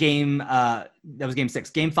 That was Game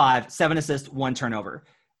 6. Game 5, 7 assists, 1 turnover.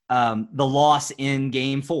 The loss in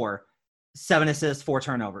Game 4, 7 assists, 4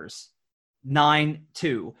 turnovers.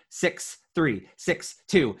 9-2, 6-3, 6-2,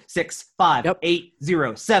 6-5, 8-0,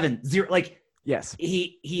 7-0. Yes,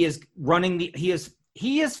 he is running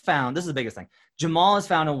he has found, this is the biggest thing, Jamal has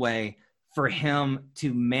found a way for him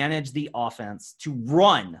to manage the offense, to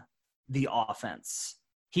run the offense.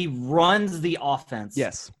 He runs the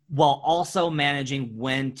offense while also managing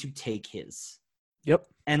when to take his. Yep.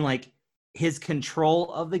 And his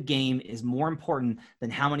control of the game is more important than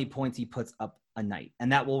how many points he puts up a night.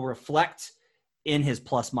 And that will reflect in his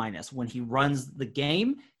plus minus. When he runs the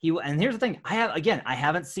game, and here's the thing, I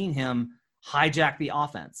haven't seen him hijack the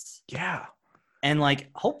offense. Yeah. And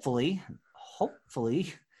hopefully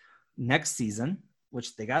next season,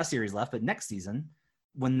 which they got a series left, but next season,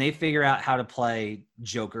 when they figure out how to play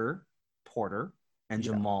Joker, Porter, and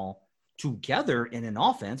Jamal together in an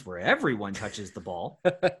offense where everyone touches the ball,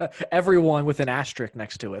 everyone with an asterisk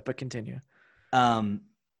next to it, but continue.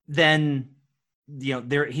 Then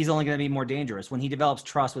he's only going to be more dangerous when he develops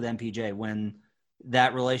trust with MPJ. When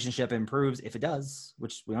that relationship improves, if it does,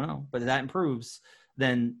 which we don't know, but if that improves,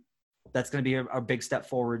 then that's going to be a big step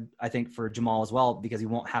forward, I think, for Jamal as well, because he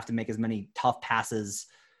won't have to make as many tough passes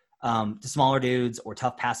to smaller dudes or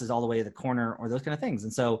tough passes all the way to the corner or those kind of things.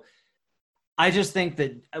 And so I just think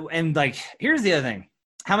that, and here's the other thing.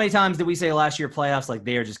 How many times did we say last year playoffs,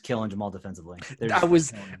 they are just killing Jamal defensively? I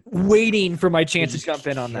was waiting for my chance to jump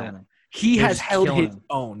in on that. He has held his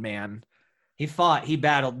own, man. He fought, he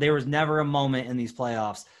battled. There was never a moment in these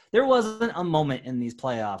playoffs. There wasn't a moment in these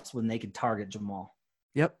playoffs when they could target Jamal.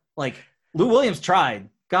 Yep. Lou Williams tried.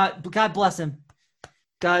 God bless him.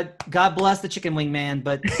 God bless the chicken wing man.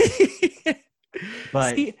 But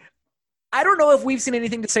See, I don't know if we've seen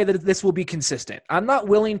anything to say that this will be consistent. I'm not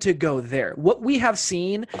willing to go there. What we have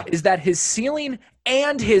seen is that his ceiling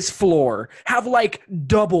and his floor have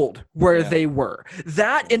doubled where they were.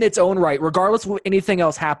 That in its own right, regardless of what anything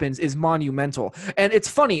else happens, is monumental. And it's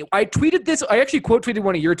funny. I tweeted this. I actually quote tweeted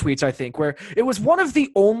one of your tweets, I think, where it was one of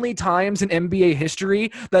the only times in NBA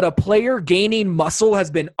history that a player gaining muscle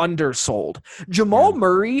has been undersold. Jamal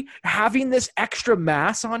Murray having this extra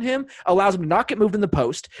mass on him allows him to not get moved in the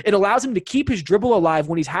post. It allows him to keep his dribble alive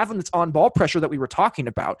when he's having this on-ball pressure that we were talking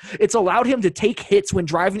about. It's allowed him to take hits when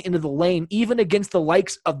driving into the lane, even against the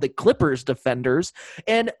likes of the Clippers defenders.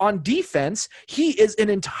 And on defense, he is an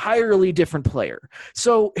entirely different player.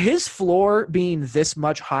 So his floor being this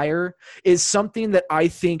much higher is something that I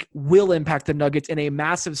think will impact the Nuggets in a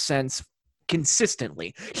massive sense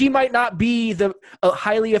consistently. He might not be a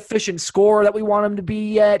highly efficient scorer that we want him to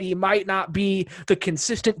be yet. He might not be the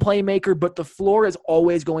consistent playmaker, but the floor is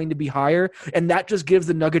always going to be higher, and that just gives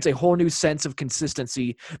the Nuggets a whole new sense of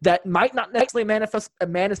consistency that might not necessarily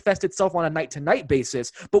manifest itself on a night-to-night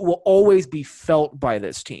basis, but will always be felt by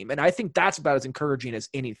this team. And I think that's about as encouraging as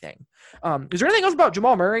anything. Is there anything else about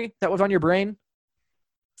Jamal Murray that was on your brain?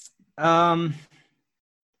 I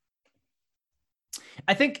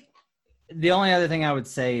think the only other thing I would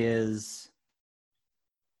say is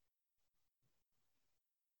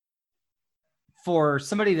for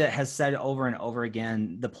somebody that has said over and over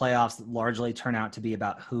again, the playoffs largely turn out to be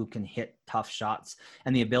about who can hit tough shots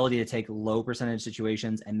and the ability to take low percentage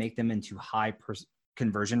situations and make them into high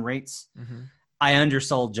conversion rates. Mm-hmm. I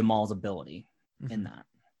undersold Jamal's ability in that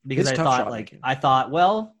because I thought,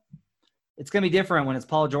 well, it's going to be different when it's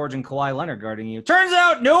Paul George and Kawhi Leonard guarding you. Turns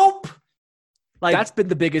out, nope. Like, that's been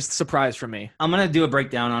the biggest surprise for me. I'm going to do a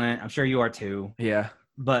breakdown on it. I'm sure you are too. Yeah.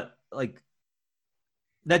 But like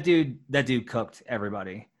that dude cooked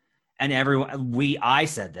everybody. And everyone, I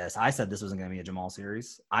said this wasn't going to be a Jamal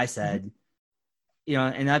series. I said,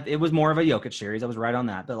 and that it was more of a Jokic series. I was right on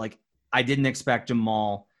that. But like, I didn't expect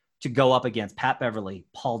Jamal to go up against Pat Beverly,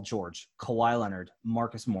 Paul George, Kawhi Leonard,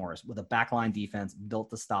 Marcus Morris with a backline defense built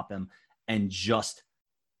to stop him and just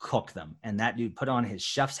cook them. And that dude put on his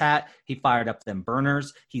chef's hat. He fired up them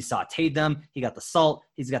burners. He sauteed them. He got the salt.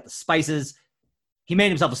 He's got the spices. He made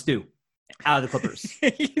himself a stew out of the Clippers.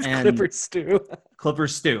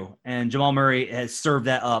 Clippers stew. And Jamal Murray has served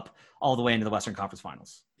that up all the way into the Western Conference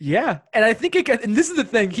Finals. Yeah. And I think and this is the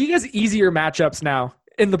thing, he has easier matchups now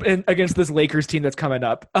against this Lakers team that's coming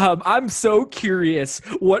up. I'm so curious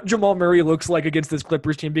what Jamal Murray looks like against this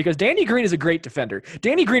Clippers team because Danny Green is a great defender.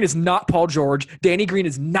 Danny Green is not Paul George. Danny Green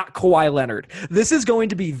is not Kawhi Leonard. This is going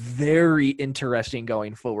to be very interesting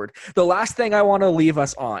going forward. The last thing I want to leave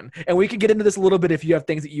us on, and we can get into this a little bit if you have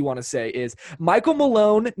things that you want to say, is Michael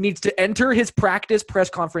Malone needs to enter his practice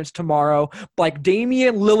press conference tomorrow like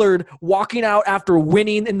Damian Lillard walking out after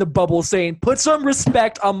winning in the bubble saying, put some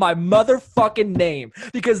respect on my motherfucking name.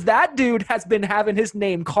 Because that dude has been having his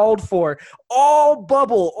name called for all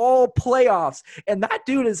bubble, all playoffs. And that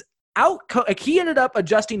dude is out. He ended up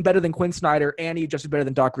adjusting better than Quinn Snyder, and he adjusted better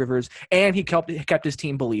than Doc Rivers, and he kept his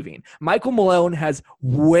team believing. Michael Malone has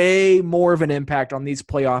way more of an impact on these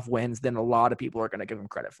playoff wins than a lot of people are going to give him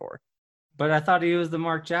credit for. But I thought he was the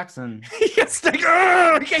Mark Jackson. Yes,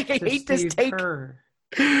 I hate this take.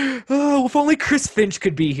 Oh, if only Chris Finch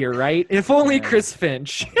could be here, right? If only Chris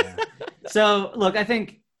Finch. Yeah. So, look, I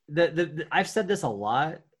think I've said this a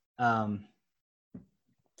lot. I've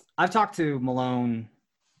talked to Malone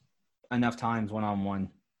enough times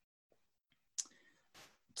one-on-one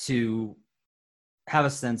to have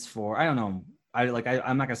a sense for, I don't know. I'm not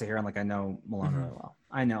going to sit here and I know Malone really well.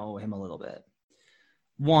 I know him a little bit.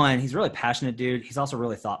 One, he's a really passionate dude. He's also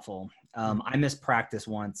really thoughtful. I missed practice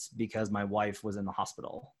once because my wife was in the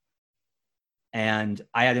hospital and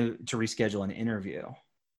I had to reschedule an interview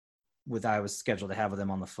I was scheduled to have with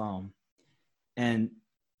him on the phone. And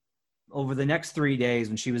over the next 3 days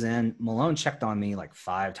when she was in, Malone checked on me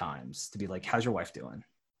 5 times to be like, how's your wife doing?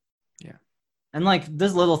 Yeah. And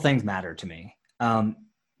those little things matter to me.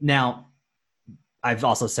 Now I've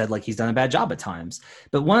also said he's done a bad job at times,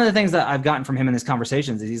 but one of the things that I've gotten from him in his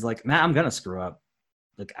conversations is he's like, Matt, I'm going to screw up.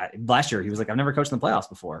 Last year he was like, I've never coached in the playoffs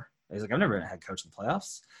before. He's like, I've never had coached in the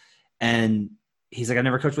playoffs. And he's like, I've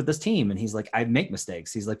never coached with this team. And he's like, I make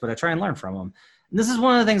mistakes. He's like, but I try and learn from them. And this is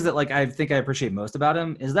one of the things that I think I appreciate most about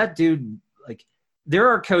him is that dude, there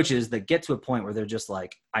are coaches that get to a point where they're just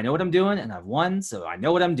like, I know what I'm doing and I've won, so I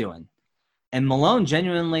know what I'm doing. And Malone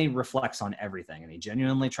genuinely reflects on everything. And he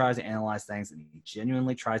genuinely tries to analyze things and he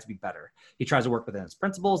genuinely tries to be better. He tries to work within his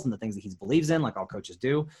principles and the things that he believes in, like all coaches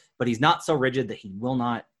do, but he's not so rigid that he will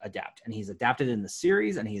not adapt. And he's adapted in the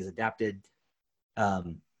series and he has adapted,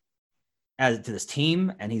 as to this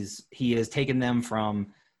team, and he has taken them from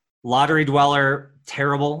lottery dweller,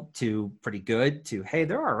 terrible, to pretty good, to hey,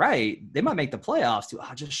 they're all right, they might make the playoffs, to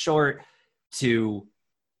just short, to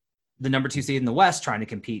the number 2 seed in the West, trying to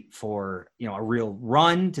compete for a real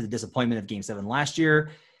run, to the disappointment of Game 7 last year.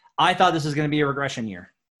 I thought this was going to be a regression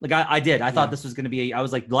year. I did. I thought this was going to be. I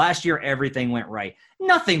was like, last year everything went right.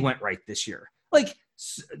 Nothing went right this year.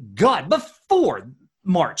 God, before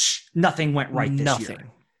March, nothing went right this year.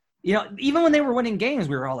 Even when they were winning games,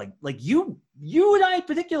 we were all like you and I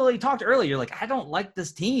particularly talked earlier. I don't like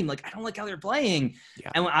this team. I don't like how they're playing.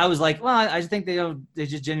 Yeah. And I was like, well, I just think they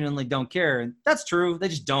just genuinely don't care. And that's true. They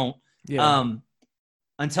just don't. Yeah.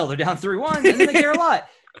 Until they're down 3-1 and then they care a lot.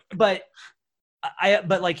 But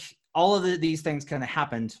all of these things kind of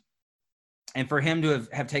happened. And for him to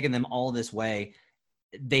have taken them all this way,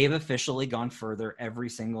 they've officially gone further every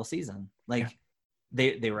single season. Like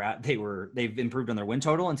they've improved on their win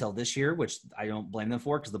total until this year, which I don't blame them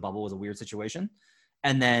for because the bubble was a weird situation.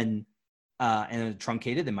 And then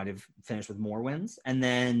truncated, they might have finished with more wins. And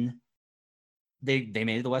then they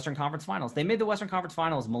made the Western Conference Finals. They made the Western Conference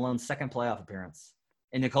Finals Malone's second playoff appearance,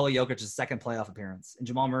 and Nikola Jokic's second playoff appearance, and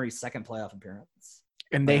Jamal Murray's second playoff appearance.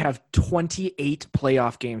 And they have 28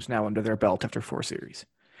 playoff games now under their belt after 4 series.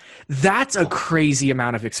 That's a crazy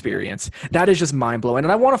amount of experience. That is just mind-blowing.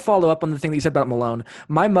 And I want to follow up on the thing that you said about Malone.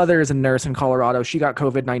 My mother is a nurse in Colorado. She got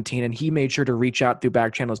COVID-19, and he made sure to reach out through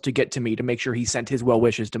back channels to get to me to make sure he sent his well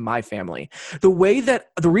wishes to my family. The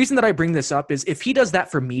reason that I bring this up is if he does that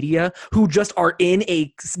for media who just are in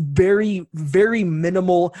a very, very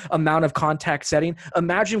minimal amount of contact setting,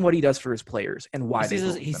 imagine what he does for his players and why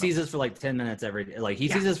he sees us for like 10 minutes every day. Like he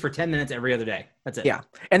sees us for 10 minutes every other day. That's it. Yeah.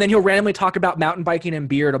 And then he'll randomly talk about mountain biking and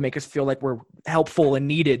beer to make us feel like we're helpful and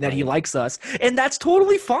needed, that he likes us. And that's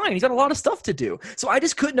totally fine. He's got a lot of stuff to do. So I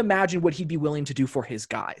just couldn't imagine what he'd be willing to do for his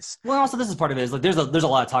guys. Well, also this is part of it is like there's a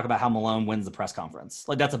lot of talk about how Malone wins the press conference.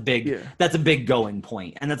 Like that's a big going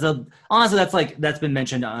point. And that's been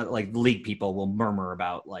mentioned. Like league people will murmur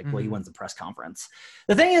about like, well, he wins the press conference.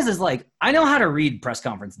 The thing is like, I know how to read press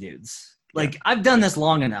conference dudes. Like I've done this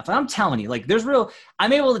long enough, and I'm telling you, like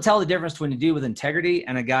I'm able to tell the difference between a dude with integrity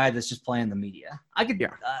and a guy that's just playing the media.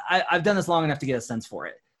 I've done this long enough to get a sense for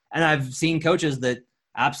it. And I've seen coaches that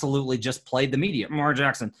absolutely just played the media. Mar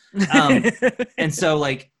Jackson. And so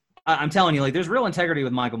like, I'm telling you, like there's real integrity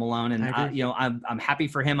with Michael Malone, and I'm happy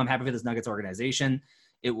for him. I'm happy for this Nuggets organization.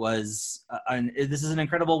 It was this is an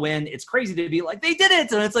incredible win. It's crazy to be like, they did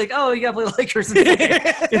it. And it's like, oh, you got to play the Lakers in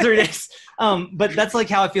 3 days. But that's like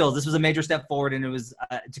how it feels. This was a major step forward, and it was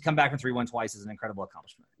to come back from 3-1 twice is an incredible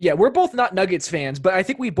accomplishment. Yeah, we're both not Nuggets fans, but I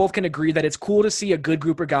think we both can agree that it's cool to see a good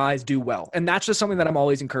group of guys do well. And that's just something that I'm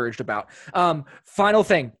always encouraged about. Final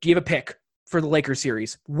thing. Do you have a pick for the Lakers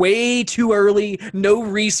series? Way too early. No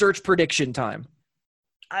research prediction time.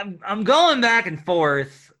 I'm going back and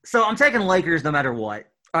forth. So I'm taking Lakers no matter what.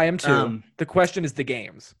 I am too. The question is the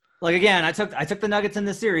games. Like again, I took the Nuggets in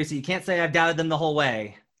this series, so you can't say I've doubted them the whole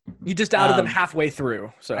way. You just doubted them halfway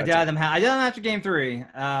through. So I doubted them. I doubted them after Game 3.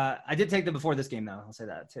 I did take them before this game, though. I'll say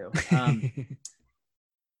that too.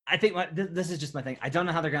 I think this is just my thing. I don't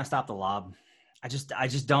know how they're going to stop the lob. I just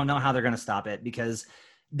don't know how they're going to stop it because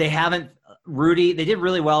they haven't. Rudy, they did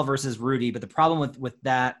really well versus Rudy, but the problem with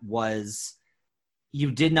that was you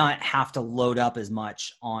did not have to load up as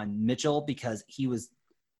much on Mitchell because he was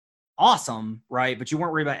awesome, right? But you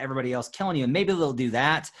weren't worried about everybody else killing you. And maybe they'll do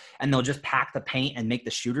that and they'll just pack the paint and make the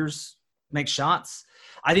shooters make shots.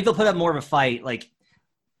 I think they'll put up more of a fight. Like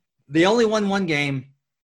they only won one game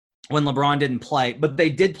when LeBron didn't play, but they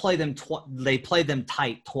did play them. They played them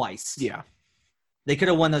tight twice. Yeah. They could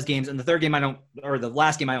have won those games. And the third game, the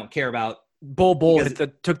last game I don't care about. Bull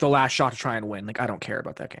took the last shot to try and win. Like, I don't care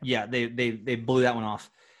about that game. Yeah. They blew that one off.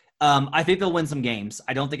 I think they'll win some games.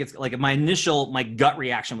 I don't think it's like my gut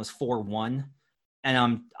reaction was 4-1,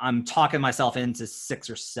 and I'm talking myself into 6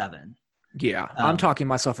 or 7. Yeah, I'm talking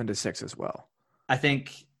myself into 6 as well. I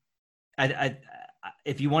think,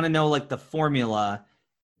 if you want to know like the formula,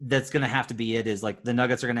 that's going to have to be is like the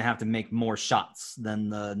Nuggets are going to have to make more shots than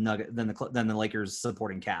the Lakers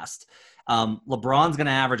supporting cast. LeBron's going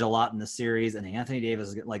to average a lot in the series, and Anthony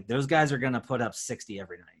Davis like those guys are going to put up 60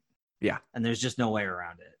 every night. Yeah, and there's just no way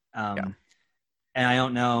around it. And I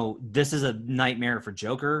don't know. This is a nightmare for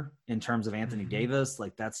Joker in terms of Anthony Davis.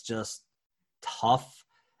 Like that's just tough.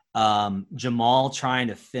 Jamal trying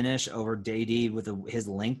to finish over AD with his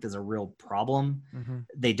length is a real problem.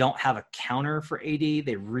 They don't have a counter for AD.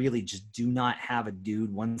 They really just do not have a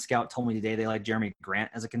dude. One scout told me today they like Jeremy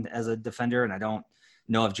Grant as a defender, and I don't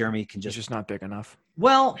know if Jeremy can just not big enough.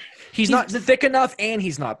 Well, he's not thick enough, and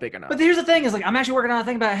he's not big enough. But here's the thing: is like I'm actually working on a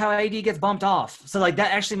thing about how AD gets bumped off. So like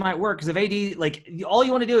that actually might work because if AD like all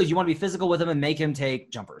you want to do is you want to be physical with him and make him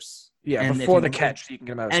take jumpers. Yeah, and before the catch, so you can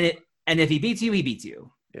get him out. And if he beats you, he beats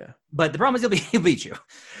you. Yeah. But the problem is he'll beat you.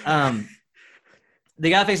 They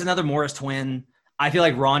got to face another Morris twin. I feel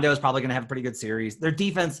like Rondo is probably going to have a pretty good series. Their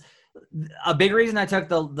defense. A big reason I took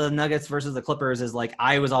the Nuggets versus the Clippers is like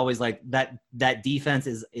I was always like that defense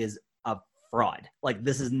is a fraud. Like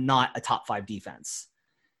this is not a top 5 defense.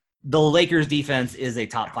 The Lakers defense is a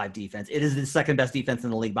top 5 defense. It is the second best defense in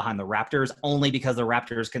the league behind the Raptors, only because the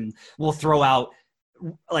Raptors will throw out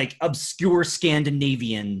like obscure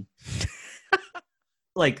Scandinavian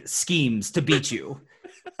like schemes to beat you.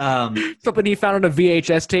 Something he found on a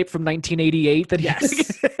VHS tape from 1988 that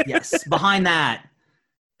yes. Behind that.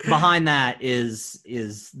 behind that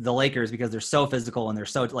is the Lakers, because they're so physical and they're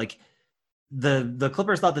so like the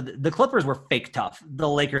Clippers thought that the Clippers were fake tough. The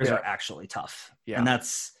Lakers are actually tough. Yeah. And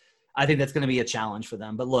I think that's going to be a challenge for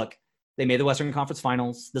them. But look, they made the Western Conference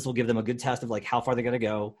Finals. This will give them a good test of like how far they're going to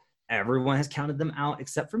go. Everyone has counted them out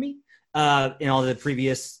except for me in all the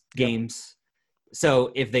previous games.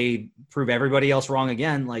 So if they prove everybody else wrong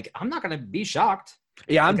again, like I'm not going to be shocked.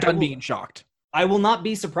 Yeah, I'm done being shocked. I will not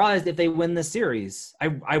be surprised if they win this series.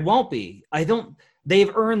 I won't be.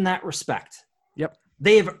 They've earned that respect. Yep.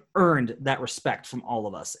 They've earned that respect from all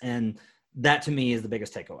of us. And that to me is the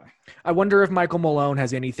biggest takeaway. I wonder if Michael Malone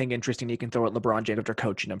has anything interesting he can throw at LeBron James after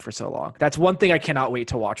coaching him for so long. That's one thing I cannot wait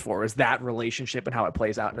to watch for, is that relationship and how it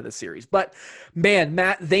plays out into the series. But man,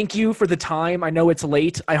 Matt, thank you for the time. I know it's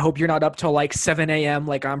late. I hope you're not up till like 7 a.m.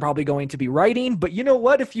 like I'm probably going to be writing. But you know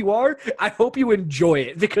what? If you are, I hope you enjoy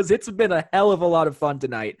it, because it's been a hell of a lot of fun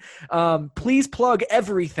tonight. Please plug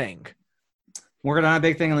everything. Working on a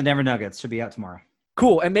big thing on the Denver Nuggets. Should be out tomorrow.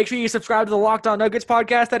 Cool. And make sure you subscribe to the Locked On Nuggets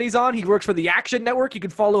podcast that he's on. He works for the Action Network. You can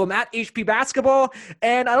follow him at HP Basketball.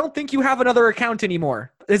 And I don't think you have another account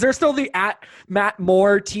anymore. Is there still the at Matt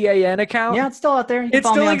Moore TAN account? Yeah, it's still out there. It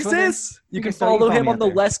still exists. You can follow him on the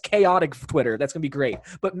less chaotic Twitter. That's going to be great.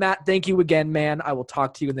 But Matt, thank you again, man. I will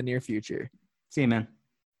talk to you in the near future. See you, man.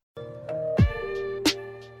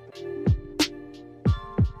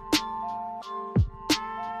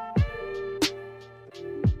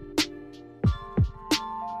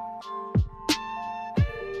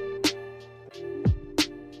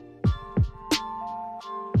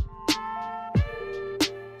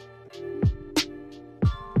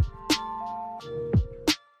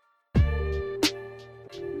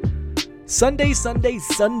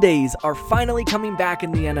 Sundays are finally coming back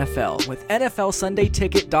in the NFL. With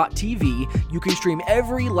NFLSundayTicket.tv, you can stream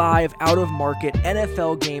every live, out-of-market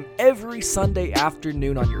NFL game every Sunday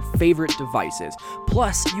afternoon on your favorite devices.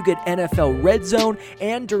 Plus, you get NFL Red Zone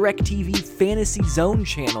and DirecTV Fantasy Zone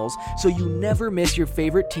channels, so you never miss your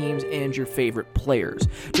favorite teams and your favorite players.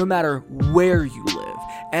 No matter where you live,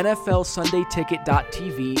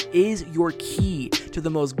 NFLSundayTicket.tv is your key to the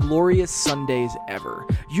most glorious Sundays ever.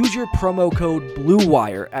 Use your promo code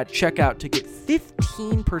BLUEWIRE at checkout to get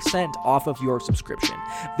 15% off of your subscription.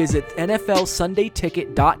 Visit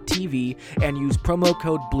NFLSundayTicket.tv and use promo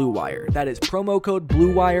code BLUEWIRE. That is promo code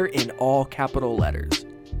BLUEWIRE in all capital letters.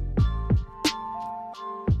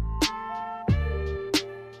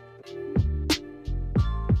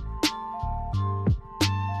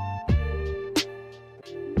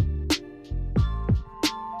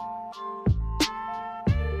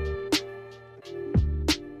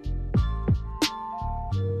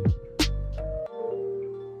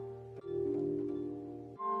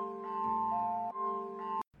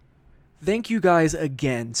 Thank you guys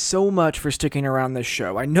again so much for sticking around this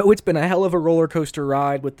show. I know it's been a hell of a roller coaster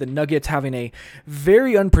ride, with the Nuggets having a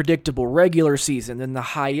very unpredictable regular season, then the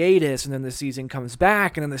hiatus, and then the season comes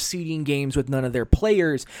back, and then the seeding games with none of their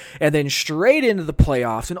players, and then straight into the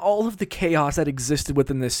playoffs and all of the chaos that existed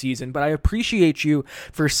within this season. But I appreciate you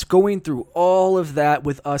for going through all of that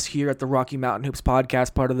with us here at the Rocky Mountain Hoops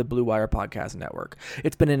podcast, part of the Blue Wire Podcast Network.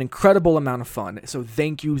 It's been an incredible amount of fun, so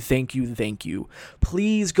thank you.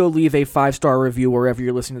 Please go leave a 5-star review wherever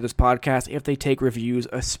you're listening to this podcast, if they take reviews,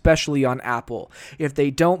 especially on Apple. If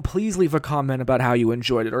they don't, please leave a comment about how you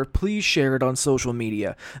enjoyed it, or please share it on social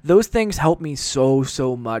media. Those things help me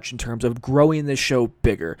so much in terms of growing this show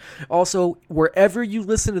bigger. Also, wherever you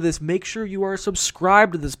listen to this, make sure you are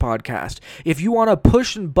subscribed to this podcast. If you want to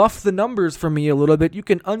push and buff the numbers for me a little bit, you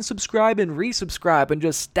can unsubscribe and resubscribe and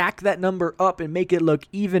just stack that number up and make it look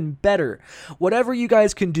even better. Whatever you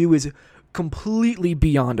guys can do is completely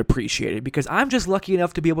beyond appreciated, because I'm just lucky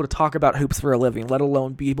enough to be able to talk about hoops for a living, let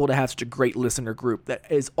alone be able to have such a great listener group that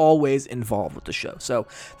is always involved with the show. So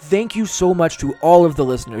thank you so much to all of the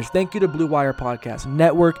listeners. Thank you to Blue Wire Podcast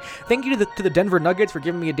Network. Thank you to the Denver Nuggets for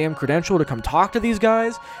giving me a damn credential to come talk to these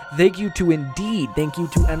guys. Thank you to Indeed. Thank you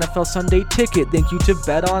to NFL Sunday Ticket. Thank you to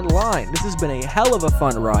Bet Online. This has been a hell of a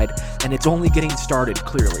fun ride, and it's only getting started,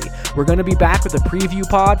 clearly. We're going to be back with a preview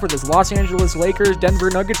pod for this Los Angeles Lakers Denver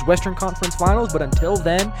Nuggets Western Conference Finals, but until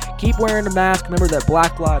then, keep wearing a mask. Remember that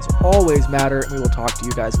Black lives always matter, and we will talk to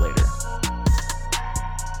you guys later.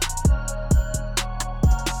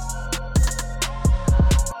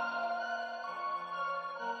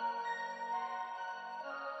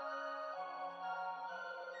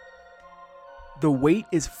 The wait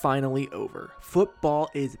is finally over.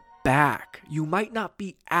 Football is back. You might not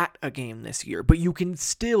be at a game this year, but you can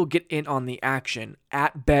still get in on the action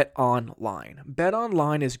at BetOnline.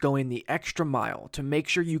 BetOnline is going the extra mile to make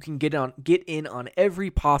sure you can get in on every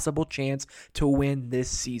possible chance to win this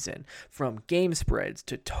season. From game spreads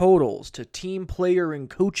to totals to team player and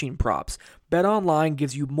coaching props, BetOnline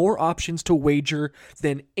gives you more options to wager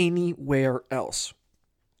than anywhere else.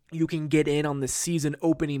 You can get in on the season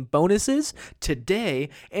opening bonuses today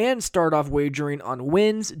and start off wagering on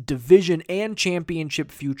wins, division, and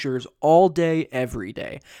championship futures all day, every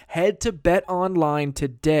day. Head to BetOnline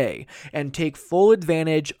today and take full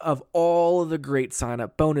advantage of all of the great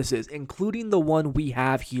sign-up bonuses, including the one we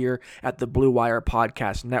have here at the Blue Wire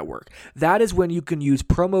Podcast Network. That is when you can use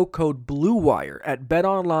promo code BLUEWIRE at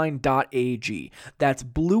betonline.ag. That's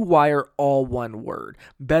Blue Wire, all one word.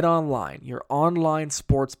 BetOnline, your online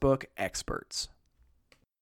sportsbook experts.